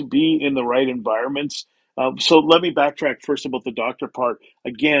need to be in the right environments. So let me backtrack first about the doctor part.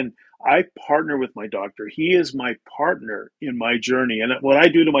 Again, I partner with my doctor. He is my partner in my journey. And what I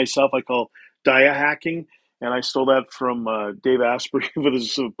do to myself, I call diet hacking. And I stole that from Dave Asprey with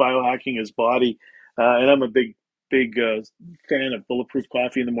his biohacking his body. And I'm a big fan of bulletproof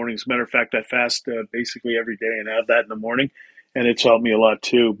coffee in the morning. As a matter of fact, I fast basically every day and have that in the morning, and it's helped me a lot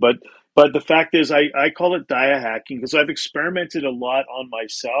too. But the fact is, I call it diet hacking because I've experimented a lot on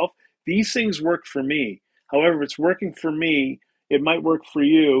myself. These things work for me. However, if it's working for me, it might work for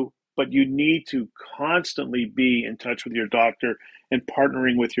you, but you need to constantly be in touch with your doctor and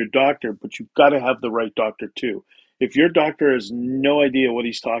partnering with your doctor. But you've got to have the right doctor too. If your doctor has no idea what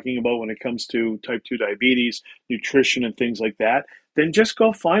he's talking about when it comes to type 2 diabetes, nutrition, and things like that, then just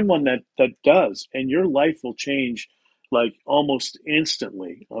go find one that does, and your life will change like almost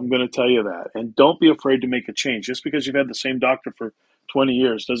instantly. I'm going to tell you that. And don't be afraid to make a change. Just because you've had the same doctor for 20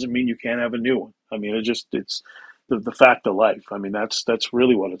 years doesn't mean you can't have a new one. I mean, it's the fact of life. I mean, that's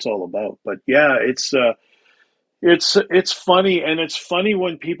really what it's all about. But yeah, it's funny, and it's funny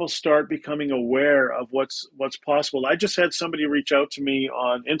when people start becoming aware of what's possible. I just had somebody reach out to me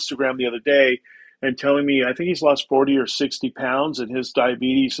on Instagram the other day and telling me I think he's lost 40 or 60 pounds, and his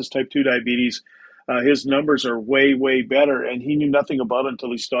diabetes, his type 2 diabetes, his numbers are way better, and he knew nothing about it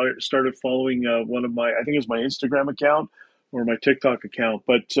until he started following one of my, I think it was my Instagram account or my TikTok account.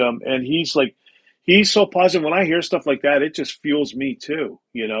 But and he's so positive. When I hear stuff like that, it just fuels me too.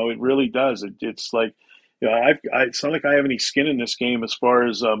 It really does. It's like, it's not like I have any skin in this game as far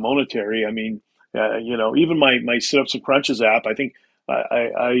as monetary. I mean, even my sit ups and crunches app. I think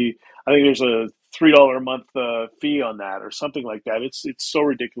there's a $3 a month fee on that or something like that. It's so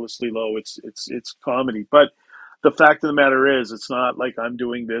ridiculously low. It's comedy, but the fact of the matter is, it's not like I'm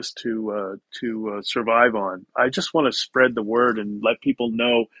doing this to survive on. I just want to spread the word and let people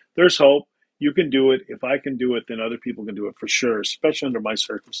know there's hope. You can do it. If I can do it, then other people can do it for sure, especially under my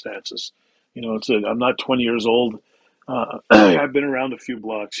circumstances. I'm not 20 years old. I've been around a few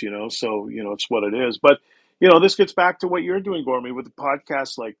blocks, so it's what it is. But this gets back to what you're doing, Gormy, with the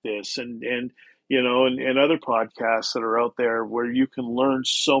podcasts like this, and other podcasts that are out there where you can learn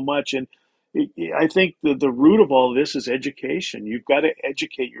so much. And I think the root of all this is education. You've got to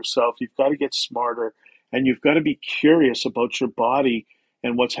educate yourself. You've got to get smarter, and you've got to be curious about your body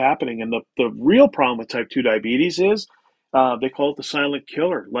and what's happening. And the real problem with type 2 diabetes is they call it the silent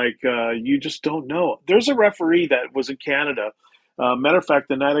killer. Like, you just don't know. There's a referee that was in Canada. Matter of fact,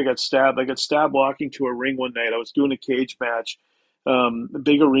 the night I got stabbed walking to a ring one night. I was doing a cage match, a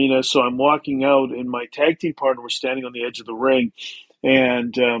big arena. So I'm walking out, and my tag team partner was standing on the edge of the ring.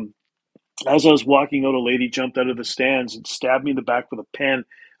 And as I was walking out, a lady jumped out of the stands and stabbed me in the back with a pen.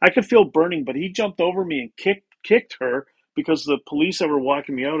 I could feel burning, but he jumped over me and kicked her because the police that were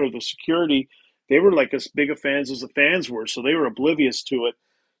walking me out, or the security, they were like as big of fans as the fans were, so they were oblivious to it.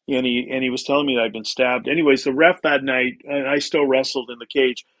 And he was telling me that I'd been stabbed. Anyways, the ref that night, and I still wrestled in the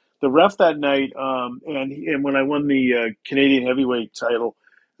cage. The ref that night, and when I won the Canadian heavyweight title,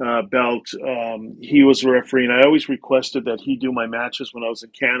 belt. He was a referee, and I always requested that he do my matches when I was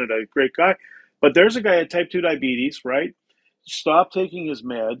in Canada. Great guy. But there's a guy at type 2 diabetes, right? Stopped taking his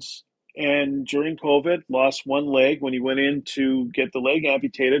meds, and during COVID, lost one leg when he went in to get the leg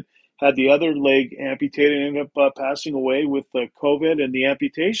amputated, had the other leg amputated, and ended up passing away with the COVID and the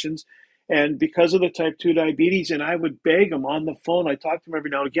amputations. And because of the type 2 diabetes, and I would beg him on the phone. I talk to him every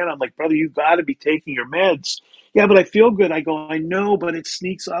now and again. I'm like, brother, you got to be taking your meds. Yeah, but I feel good. I go, I know, but it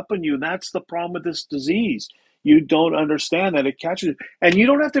sneaks up on you. That's the problem with this disease. You don't understand that it catches you. And you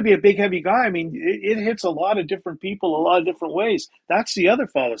don't have to be a big, heavy guy. I mean, it hits a lot of different people a lot of different ways. That's the other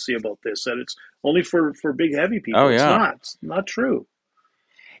fallacy about this, that it's only for big, heavy Oh people. It's yeah. not. It's not true.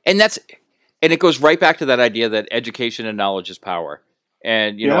 And that's and it goes right back to that idea that education and knowledge is power.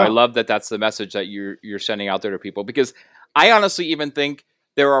 And I Yeah. love that that's the message that you're sending out there to people, because I honestly even think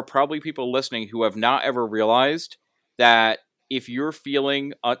there are probably people listening who have not ever realized that if you're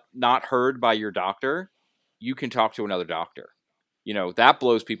feeling not heard by your doctor, you can talk to another doctor. That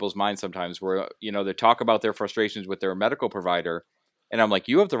blows people's minds sometimes, where they talk about their frustrations with their medical provider, and I'm like,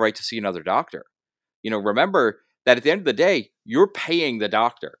 you have the right to see another doctor. Remember that at the end of the day, you're paying the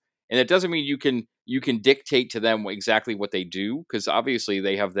doctor. And it doesn't mean you can dictate to them exactly what they do, because obviously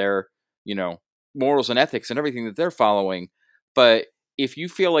they have their, morals and ethics and everything that they're following. But if you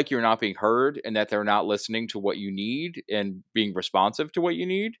feel like you're not being heard and that they're not listening to what you need and being responsive to what you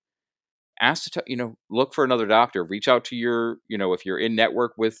need, look for another doctor. Reach out to your, if you're in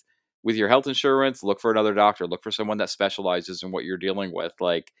network with your health insurance, look for another doctor. Look for someone that specializes in what you're dealing with.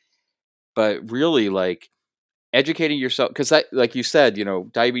 But really, educating yourself, because that, like you said,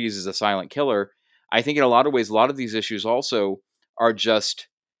 diabetes is a silent killer. I think in a lot of ways, a lot of these issues also are just,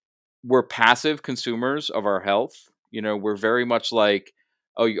 we're passive consumers of our health. We're very much like,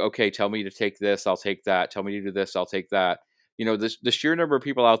 oh, okay, tell me to take this, I'll take that. Tell me to do this, I'll take that. The sheer number of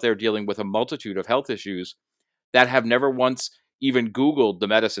people out there dealing with a multitude of health issues that have never once even Googled the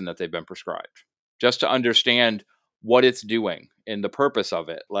medicine that they've been prescribed, just to understand what it's doing and the purpose of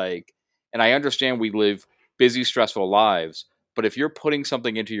it. And I understand we live busy, stressful lives, but if you're putting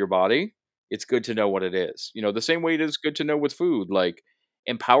something into your body, it's good to know what it is. The same way it is good to know with food,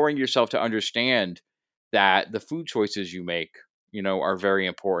 empowering yourself to understand that the food choices you make, are very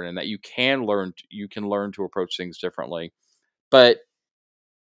important, and that you can learn to approach things differently. But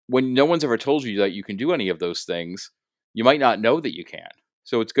when no one's ever told you that you can do any of those things, you might not know that you can.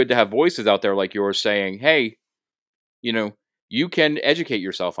 So it's good to have voices out there like yours saying, hey, you know, you can educate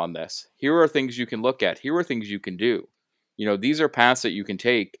yourself on this. Here are things you can look at. Here are things you can do. These are paths that you can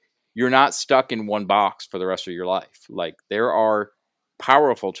take. You're not stuck in one box for the rest of your life. There are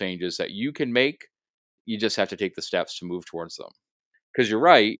powerful changes that you can make. You just have to take the steps to move towards them. Because you're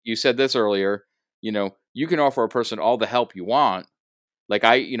right. You said this earlier. You can offer a person all the help you want.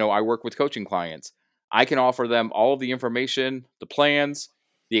 I work with coaching clients. I can offer them all of the information, the plans,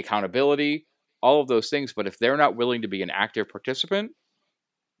 the accountability, all of those things. But if they're not willing to be an active participant,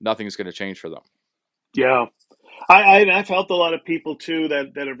 nothing's going to change for them. Yeah. I've helped a lot of people too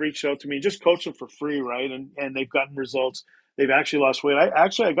that have reached out to me, just coach them for free, right? And they've gotten results. They've actually lost weight. I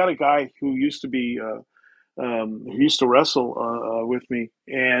got a guy who used to be who used to wrestle with me,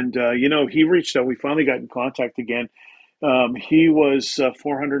 and he reached out. We finally got in contact again. He was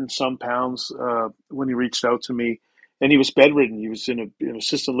 400 and some pounds when he reached out to me, and he was bedridden. He was in an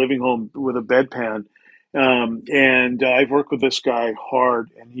assisted living home with a bedpan. And I've worked with this guy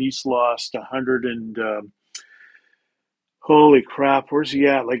hard, and he's lost 100 and holy crap, where's he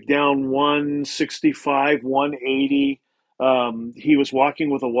at? Like down 165, 180. He was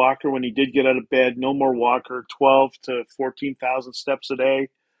walking with a walker when he did get out of bed. No more walker. 12 to 14,000 steps a day.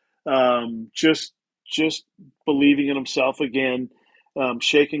 Just believing in himself again,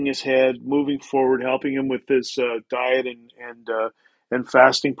 shaking his head, moving forward, helping him with his diet and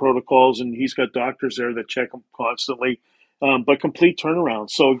fasting protocols. And he's got doctors there that check him constantly. But complete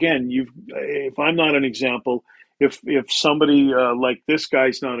turnaround. So again, if I'm not an example, if somebody like this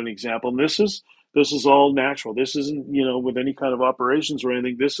guy's not an example, and this is all natural. This isn't with any kind of operations or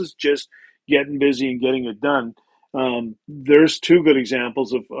anything. This is just getting busy and getting it done. There's two good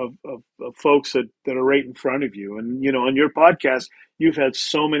examples of folks that are right in front of you. And, on your podcast, you've had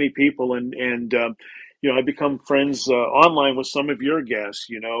so many people I've become friends online with some of your guests,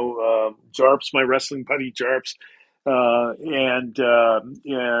 Jarps, my wrestling buddy, Jarps.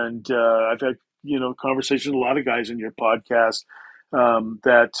 I've had, conversations with a lot of guys in your podcast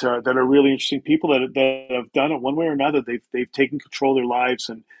that are really interesting people that have done it one way or another. They've taken control of their lives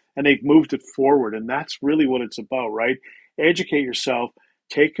and they've moved it forward. And that's really what it's about, right? Educate yourself,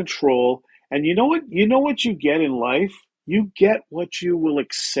 take control. And you know what you get in life? You get what you will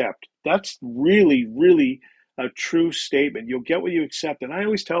accept. That's really, really a true statement. You'll get what you accept. And I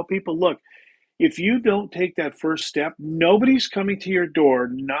always tell people, look, if you don't take that first step, nobody's coming to your door,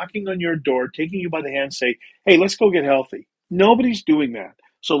 knocking on your door, taking you by the hand, say, hey, let's go get healthy. Nobody's doing that.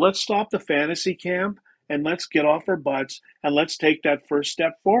 So let's stop the fantasy camp and let's get off our butts and let's take that first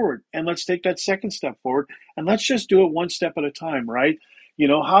step forward and let's take that second step forward and let's just do it one step at a time, right?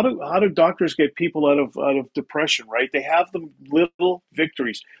 How do doctors get people out of depression, right? They have them little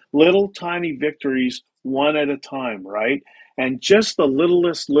victories, little tiny victories, one at a time, right? And just the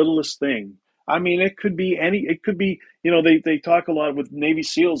littlest thing. I mean, it could be, they talk a lot with Navy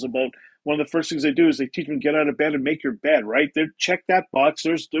SEALs about one of the first things they do is they teach them to get out of bed and make your bed, right? They check that box.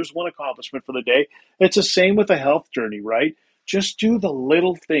 There's one accomplishment for the day. It's the same with a health journey, right? Just do the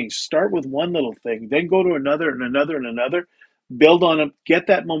little things. Start with one little thing, then go to another and another and another. Build on them, get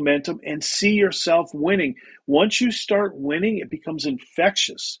that momentum, and see yourself winning. Once you start winning, it becomes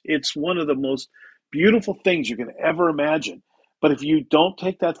infectious. It's one of the most beautiful things you can ever imagine. But if you don't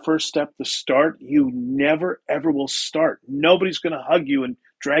take that first step to start, you never ever will start. Nobody's going to hug you and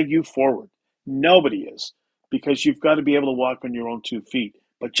drag you forward. Nobody is, because you've got to be able to walk on your own 2 feet.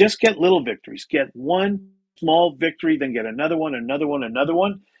 But just get little victories. Get one small victory, then get another one, another one, another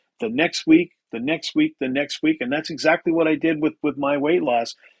one. The next week, the next week, the next week, and that's exactly what I did with my weight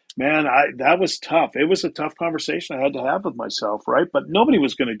loss. Man, that was tough. It was a tough conversation I had to have with myself, right? But nobody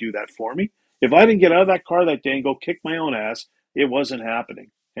was going to do that for me. If I didn't get out of that car that day and go kick my own ass, it wasn't happening.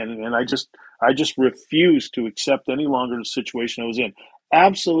 And I just refused to accept any longer the situation I was in.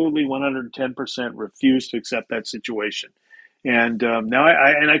 Absolutely 110% refused to accept that situation. And now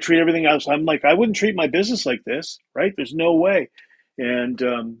I treat everything else. I'm like, I wouldn't treat my business like this, right? There's no way. And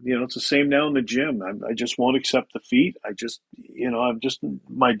it's the same now in the gym. I just won't accept defeat. I'm just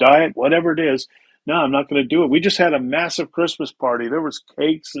my diet, whatever it is. No, I'm not going to do it. We just had a massive Christmas party. There was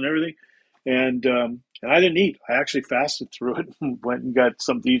cakes and everything, and I didn't eat. I actually fasted through it and went and got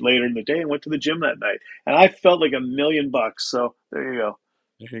something to eat later in the day and went to the gym that night. And I felt like $1,000,000. So there you go.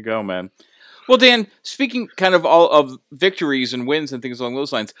 There you go, man. Well, Dan, speaking kind of all of victories and wins and things along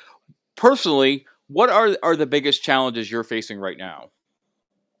those lines, personally, what are the biggest challenges you're facing right now?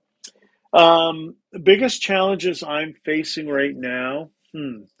 The biggest challenges I'm facing right now.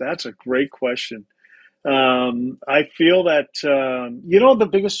 That's a great question. I feel that the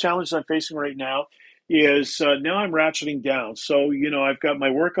biggest challenge I'm facing right now is now I'm ratcheting down. So I've got my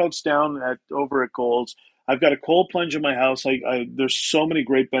workouts down at over at Gold's. I've got a cold plunge in my house. There's so many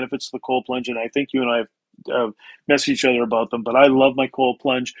great benefits to the cold plunge, and I think you and I have messaged each other about them. But I love my cold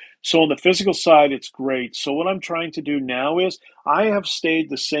plunge. So on the physical side, it's great. So what I'm trying to do now is I have stayed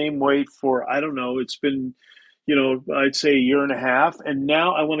the same weight for I don't know. It's been I'd say a year and a half. And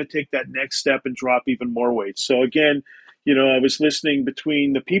now I want to take that next step and drop even more weight. So again, I was listening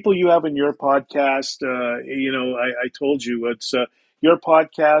between the people you have in your podcast. I told you it's, your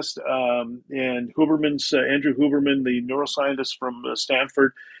podcast, and Huberman's Andrew Huberman, the neuroscientist from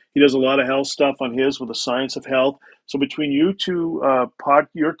Stanford. He does a lot of health stuff on his with the science of health. So between you two,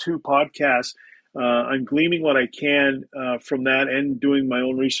 your two podcasts, I'm gleaming what I can from that, and doing my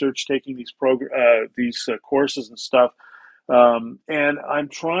own research, taking these courses and stuff. And I'm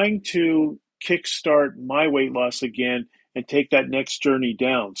trying to kickstart my weight loss again and take that next journey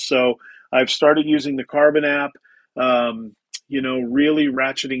down. So I've started using the Carbon app. Really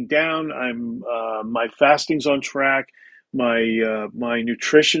ratcheting down. My fasting's on track. My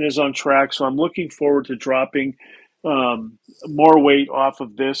nutrition is on track. So I'm looking forward to dropping more weight off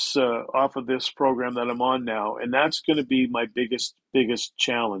of this program that I'm on now, and that's going to be my biggest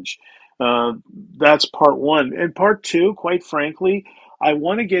challenge. Uh, that's part one. And part two, quite frankly, I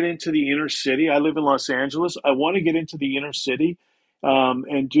want to get into the inner city. I live in Los Angeles. I want to get into the inner city,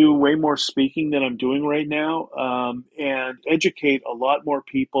 and do way more speaking than I'm doing right now, and educate a lot more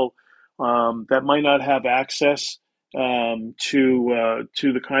people that might not have access to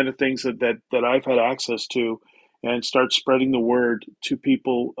the kind of things that I've had access to, and start spreading the word to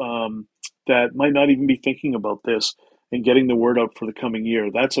people that might not even be thinking about this, and getting the word out for the coming year.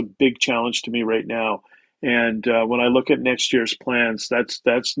 That's a big challenge to me right now. And when I look at next year's plans,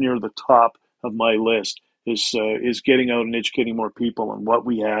 that's near the top of my list. Is getting out and educating more people on what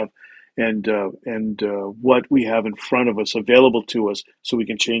we have, and what we have in front of us, available to us, so we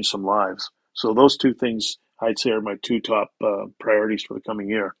can change some lives. So those two things, I'd say, are my two top priorities for the coming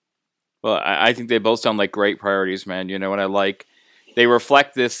year. Well, I think they both sound like great priorities, man. And I like they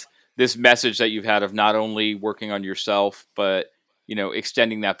reflect this message that you've had of not only working on yourself, but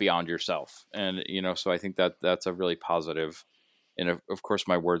extending that beyond yourself. And so I think that that's a really positive. And of course,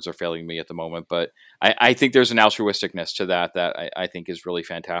 my words are failing me at the moment, but I think there's an altruisticness to that I think is really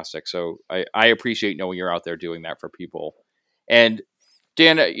fantastic. So I appreciate knowing you're out there doing that for people. And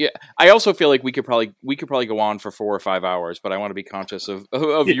Dan, yeah, I also feel like we could probably go on for 4 or 5 hours, but I want to be conscious of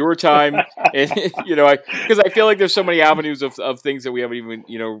your time, and because I feel like there's so many avenues of things that we haven't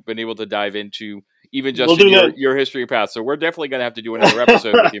even been able to dive into, even We'll just in do your history path. So we're definitely gonna have to do another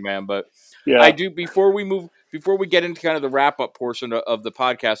episode with that. you, man. But I Yeah. do before we get into kind of the wrap up portion of the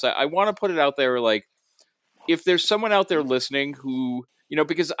podcast, I want to put it out there, like, if there's someone out there listening who,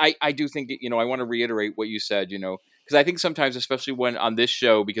 because I do think, I want to reiterate what you said, because I think sometimes, especially when on this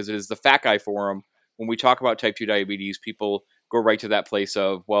show, because it is the Fat Guy Forum, when we talk about type 2 diabetes, people go right to that place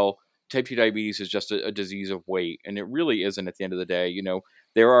of, well, type 2 diabetes is just a disease of weight. And it really isn't at the end of the day.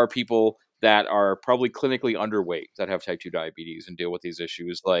 There are people that are probably clinically underweight that have type 2 diabetes and deal with these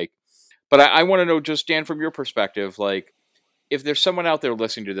issues. Like, but I want to know, just Dan, from your perspective, like, if there's someone out there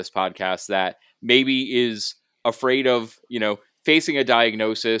listening to this podcast that maybe is afraid of, facing a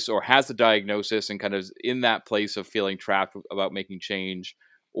diagnosis, or has a diagnosis and kind of in that place of feeling trapped about making change,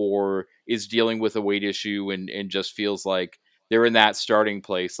 or is dealing with a weight issue and just feels like they're in that starting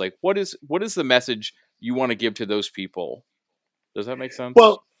place, like, what is the message you want to give to those people? Does that make sense?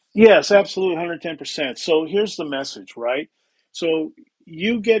 Well, yes, absolutely, 110%. So here's the message, right? So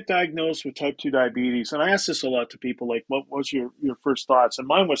you get diagnosed with type 2 diabetes, and I ask this a lot to people, like, what was your first thoughts? And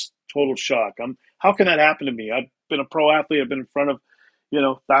mine was total shock. How can that happen to me? I've been a pro athlete. I've been in front of,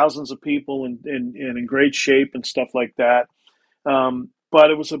 thousands of people, and in great shape and stuff like that.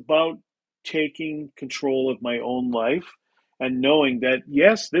 But it was about taking control of my own life, and knowing that,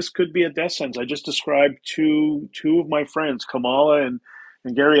 yes, this could be a death sentence. I just described two of my friends, Kamala and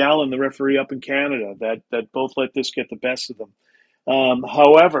Gary Allen, the referee up in Canada, that both let this get the best of them.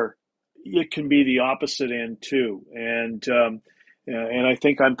 However, it can be the opposite end too, and I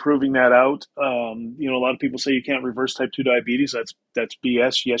think I'm proving that out. A lot of people say you can't reverse type 2 diabetes. That's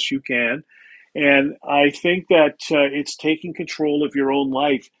BS. Yes, you can. And I think that it's taking control of your own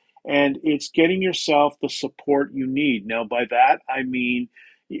life, and it's getting yourself the support you need. Now, by that, I mean,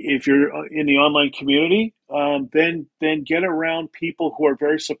 if you're in the online community, then get around people who are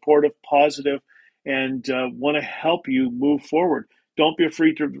very supportive, positive, and want to help you move forward. Don't be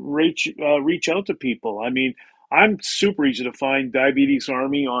afraid to reach out to people. I mean, I'm super easy to find. Diabetes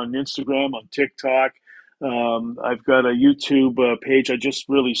Army on Instagram, on TikTok. I've got a YouTube page I just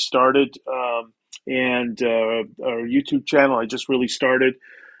really started, and our YouTube channel I just really started,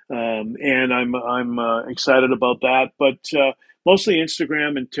 and I'm excited about that. But mostly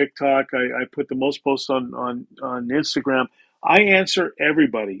Instagram and TikTok. I put the most posts on Instagram. I answer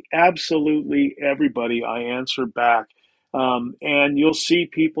everybody, absolutely everybody. I answer back. And you'll see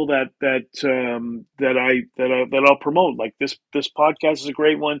people that I'll promote. Like this podcast is a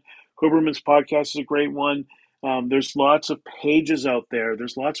great one. Huberman's podcast is a great one. There's lots of pages out there.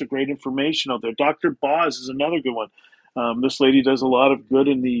 There's lots of great information out there. Dr. Boz is another good one. This lady does a lot of good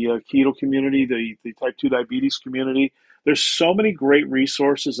in the keto community, the type 2 diabetes community. There's so many great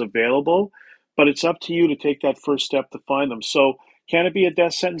resources available, but it's up to you to take that first step to find them. So, can it be a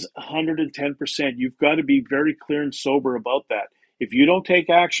death sentence? 110%. You've got to be very clear and sober about that. If you don't take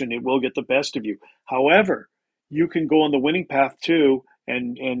action, it will get the best of you. However, you can go on the winning path too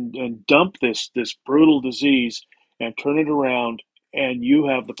and dump this brutal disease and turn it around, and you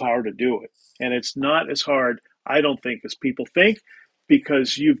have the power to do it. And it's not as hard, I don't think, as people think,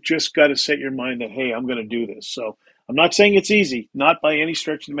 because you've just got to set your mind that, hey, I'm going to do this. So I'm not saying it's easy, not by any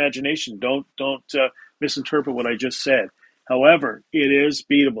stretch of the imagination. Don't misinterpret what I just said. However, it is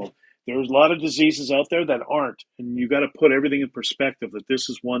beatable. There's a lot of diseases out there that aren't, and you got to put everything in perspective that this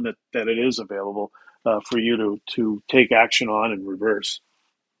is one that it is available for you to take action on and reverse.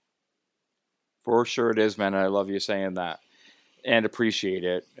 For sure it is, man. I love you saying that and appreciate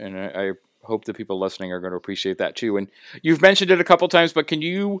it. And I hope the people listening are going to appreciate that too. And you've mentioned it a couple times, but can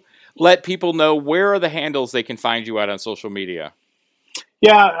you let people know where are the handles they can find you at on social media?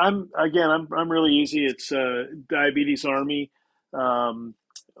 Yeah, I'm really easy. It's DiabetesArmy, um,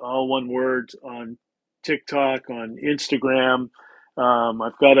 all one word, on TikTok, on Instagram.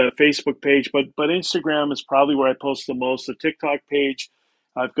 I've got a Facebook page, but Instagram is probably where I post the most. The TikTok page,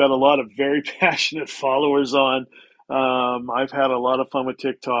 I've got a lot of very passionate followers on. I've had a lot of fun with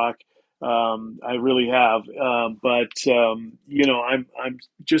TikTok. I really have. I'm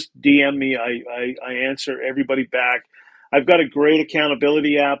just DM me. I answer everybody back. I've got a great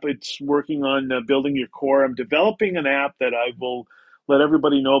accountability app. It's working on building your core. I'm developing an app that I will let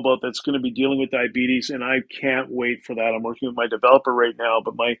everybody know about that's going to be dealing with diabetes, and I can't wait for that. I'm working with my developer right now,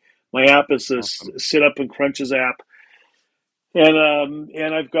 but my app is this Awesome. Sit Up and Crunches app,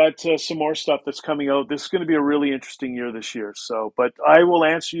 and I've got some more stuff that's coming out. This is going to be a really interesting year this year. So, but I will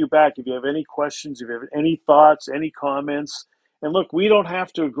answer you back if you have any questions, if you have any thoughts, any comments. And look, we don't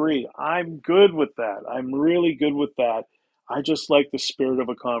have to agree. I'm good with that. I'm really good with that. I just like the spirit of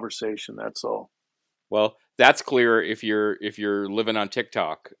a conversation. That's all. Well, that's clear if you're living on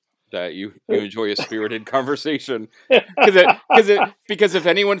TikTok that you enjoy a spirited conversation because if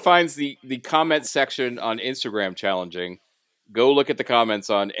anyone finds the comment section on Instagram challenging, go look at the comments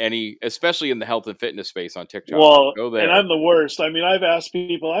on any, especially in the health and fitness space on TikTok. Well, Go and there. I'm the worst. I mean, I've asked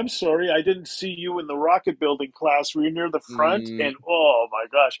people, I'm sorry, I didn't see you in the rocket building class. Were you near the front? Mm, And oh my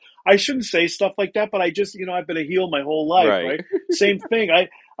gosh, I shouldn't say stuff like that, but I just, I've been a heel my whole life, right. right? Same thing.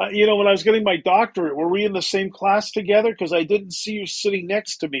 When I was getting my doctorate, were we in the same class together? Because I didn't see you sitting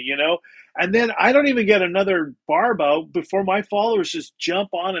next to me. And then I don't even get another barb out before my followers just jump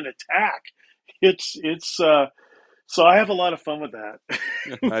on and attack. It's so I have a lot of fun with that.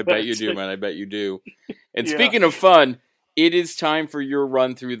 I bet you but do, man. I bet you do. And yeah, speaking of fun, it is time for your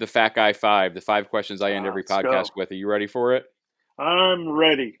run through the Fat Guy 5, the 5 questions I end every let's podcast go. with. Are you ready for it? I'm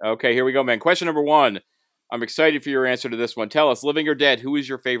ready. Okay, here we go, man. Question number one. I'm excited for your answer to this one. Tell us, living or dead, who is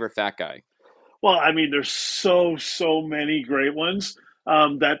your favorite fat guy? Well, I mean, there's so many great ones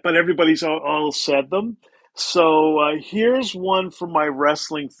but everybody's all said them. So here's one for my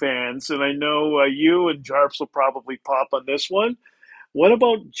wrestling fans, and I know you and Jarps will probably pop on this one. What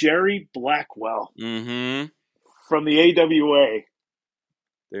about Jerry Blackwell Mm-hmm. from the AWA?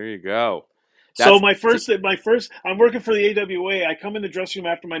 There you go. So That's my first, I'm working for the AWA. I come in the dressing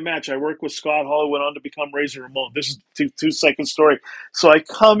room after my match. I work with Scott Hall, who went on to become Razor Ramon. This is two-second story. So I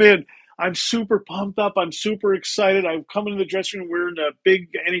come in. I'm super pumped up. I'm super excited. I come in the dressing room. We're in a big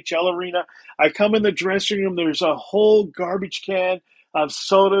NHL arena. I come in the dressing room. There's a whole garbage can of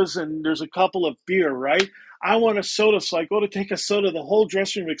sodas, and there's a couple of beer, right? I want a soda, so I go to take a soda. The whole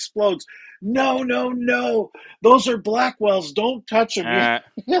dressing room explodes. No, no, no. Those are Blackwells. Don't touch them.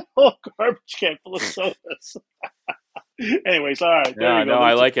 uh, Whole garbage can full of sodas. Anyways, all right, there yeah, you go. no,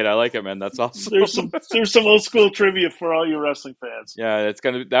 I like it. I like it, man. That's awesome. There's some old school trivia for all you wrestling fans. Yeah,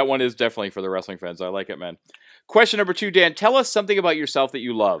 that one is definitely for the wrestling fans. I like it, man. Question number two, Dan. Tell us something about yourself that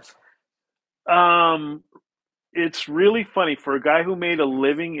you love. Um, it's really funny for a guy who made a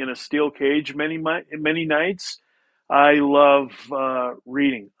living in a steel cage many nights. I love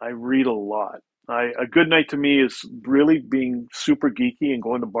reading. I read a lot. A good night to me is really being super geeky and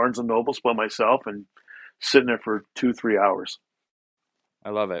going to Barnes and Nobles by myself and sitting there for 2-3 hours.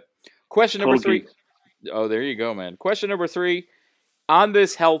 I love it. Question number Total geek. three. Oh, there you go, man. Question number three. On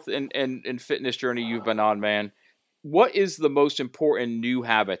this health and fitness journey you've been on, man, what is the most important new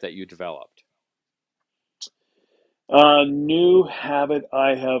habit that you developed? A new habit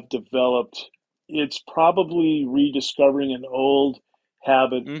I have developed. It's probably rediscovering an old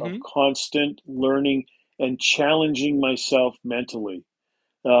habit of Mm-hmm. constant learning and challenging myself mentally.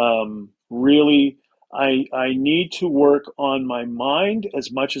 Really, I need to work on my mind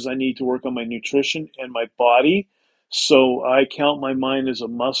as much as I need to work on my nutrition and my body. So I count my mind as a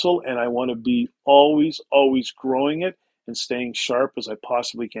muscle, and I want to be always growing it and staying sharp as I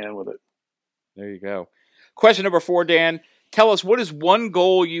possibly can with it. There you go. Question number 4, Dan. Tell us, what is one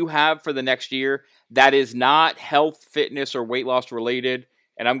goal you have for the next year that is not health, fitness, or weight loss related?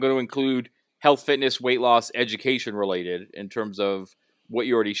 And I'm going to include health, fitness, weight loss, education related in terms of what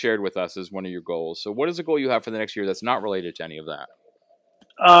you already shared with us as one of your goals. So what is the goal you have for the next year that's not related to any of that?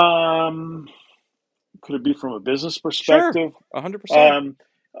 Um, could it be from a business Sure. perspective? 100%. Um,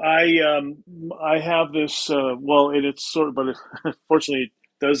 I have this well, and it's sort of, but it, unfortunately, it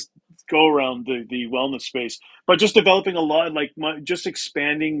does go around the wellness space. But just developing a lot, like just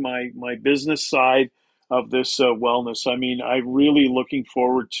expanding my business side of this wellness. I mean, I'm really looking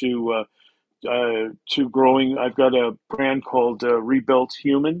forward to growing. I've got a brand called Rebuilt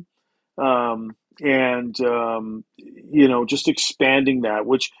Human, and just expanding that,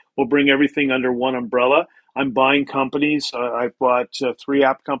 which will bring everything under one umbrella. I'm buying companies. I've bought 3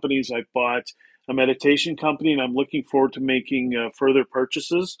 app companies. I've bought a meditation company, and I'm looking forward to making further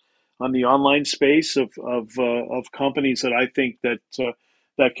purchases on the online space of companies that I think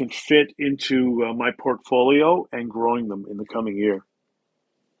that can fit into my portfolio and growing them in the coming year.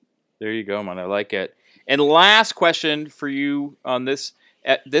 There you go, man. I like it. And last question for you on this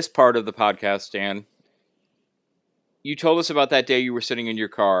at this part of the podcast, Dan. You told us about that day you were sitting in your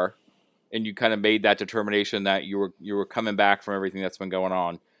car and you kind of made that determination that you were coming back from everything that's been going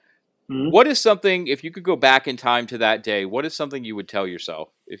on. Mhm. What is something, if you could go back in time to that day, what is something you would tell yourself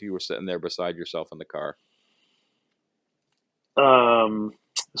if you were sitting there beside yourself in the car? Um,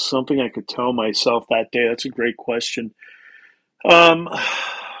 Something I could tell myself that day. That's a great question. Um,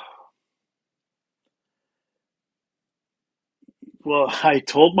 well, I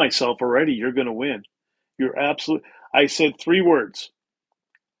told myself already, you're going to win. You're absolute. I said 3 words.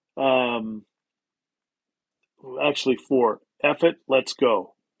 Um, Actually, 4. F it, let's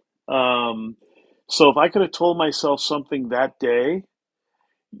go. Um, so if I could have told myself something that day,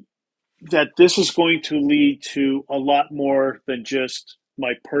 that this is going to lead to a lot more than just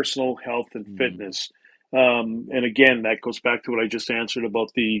my personal health and Mm. fitness. And again, that goes back to what I just answered about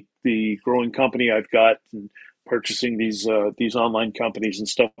the growing company I've got and purchasing these online companies and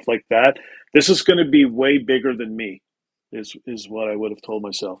stuff like that. This is going to be way bigger than me, is what I would have told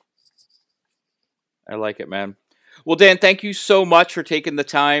myself. I like it, man. Well, Dan, thank you so much for taking the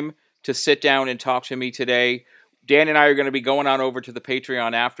time to sit down and talk to me today. Dan and I are going to be going on over to the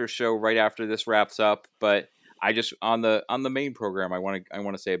Patreon after show right after this wraps up, but I just on the main program, I want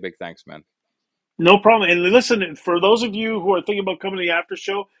to say a big thanks, man. No problem. And listen, for those of you who are thinking about coming to the after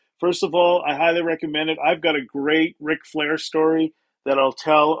show, first of all, I highly recommend it. I've got a great Ric Flair story that I'll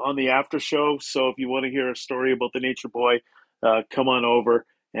tell on the after show. So if you want to hear a story about the Nature Boy, come on over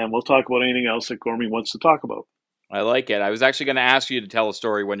and we'll talk about anything else that Gormy wants to talk about. I like it. I was actually going to ask you to tell a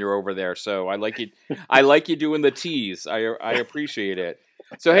story when you're over there, so I like you. I like you doing the tease. I appreciate it.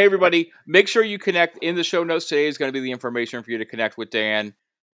 So hey, everybody, make sure you connect. In the show notes today is going to be the information for you to connect with Dan.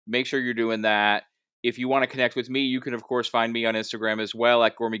 Make sure you're doing that. If you want to connect with me, you can of course find me on Instagram as well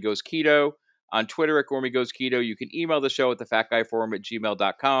at Gormy Goes Keto, on Twitter at Gormy Goes Keto. You can email the show at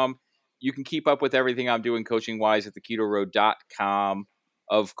thefatguyforum@gmail.com. You can keep up with everything I'm doing coaching wise at theketoroad.com,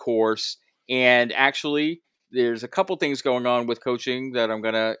 of course. And actually, there's a couple things going on with coaching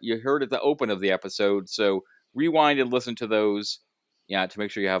that you heard at the open of the episode. So rewind and listen to those. Yeah, to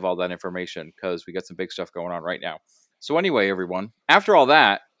make sure you have all that information because we got some big stuff going on right now. So anyway, everyone, after all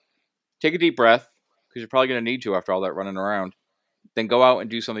that, take a deep breath because you're probably going to need to after all that running around. Then go out and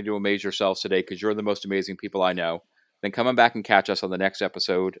do something to amaze yourselves today because you're the most amazing people I know. Then come back and catch us on the next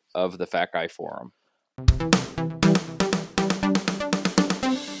episode of the Fat Guy Forum.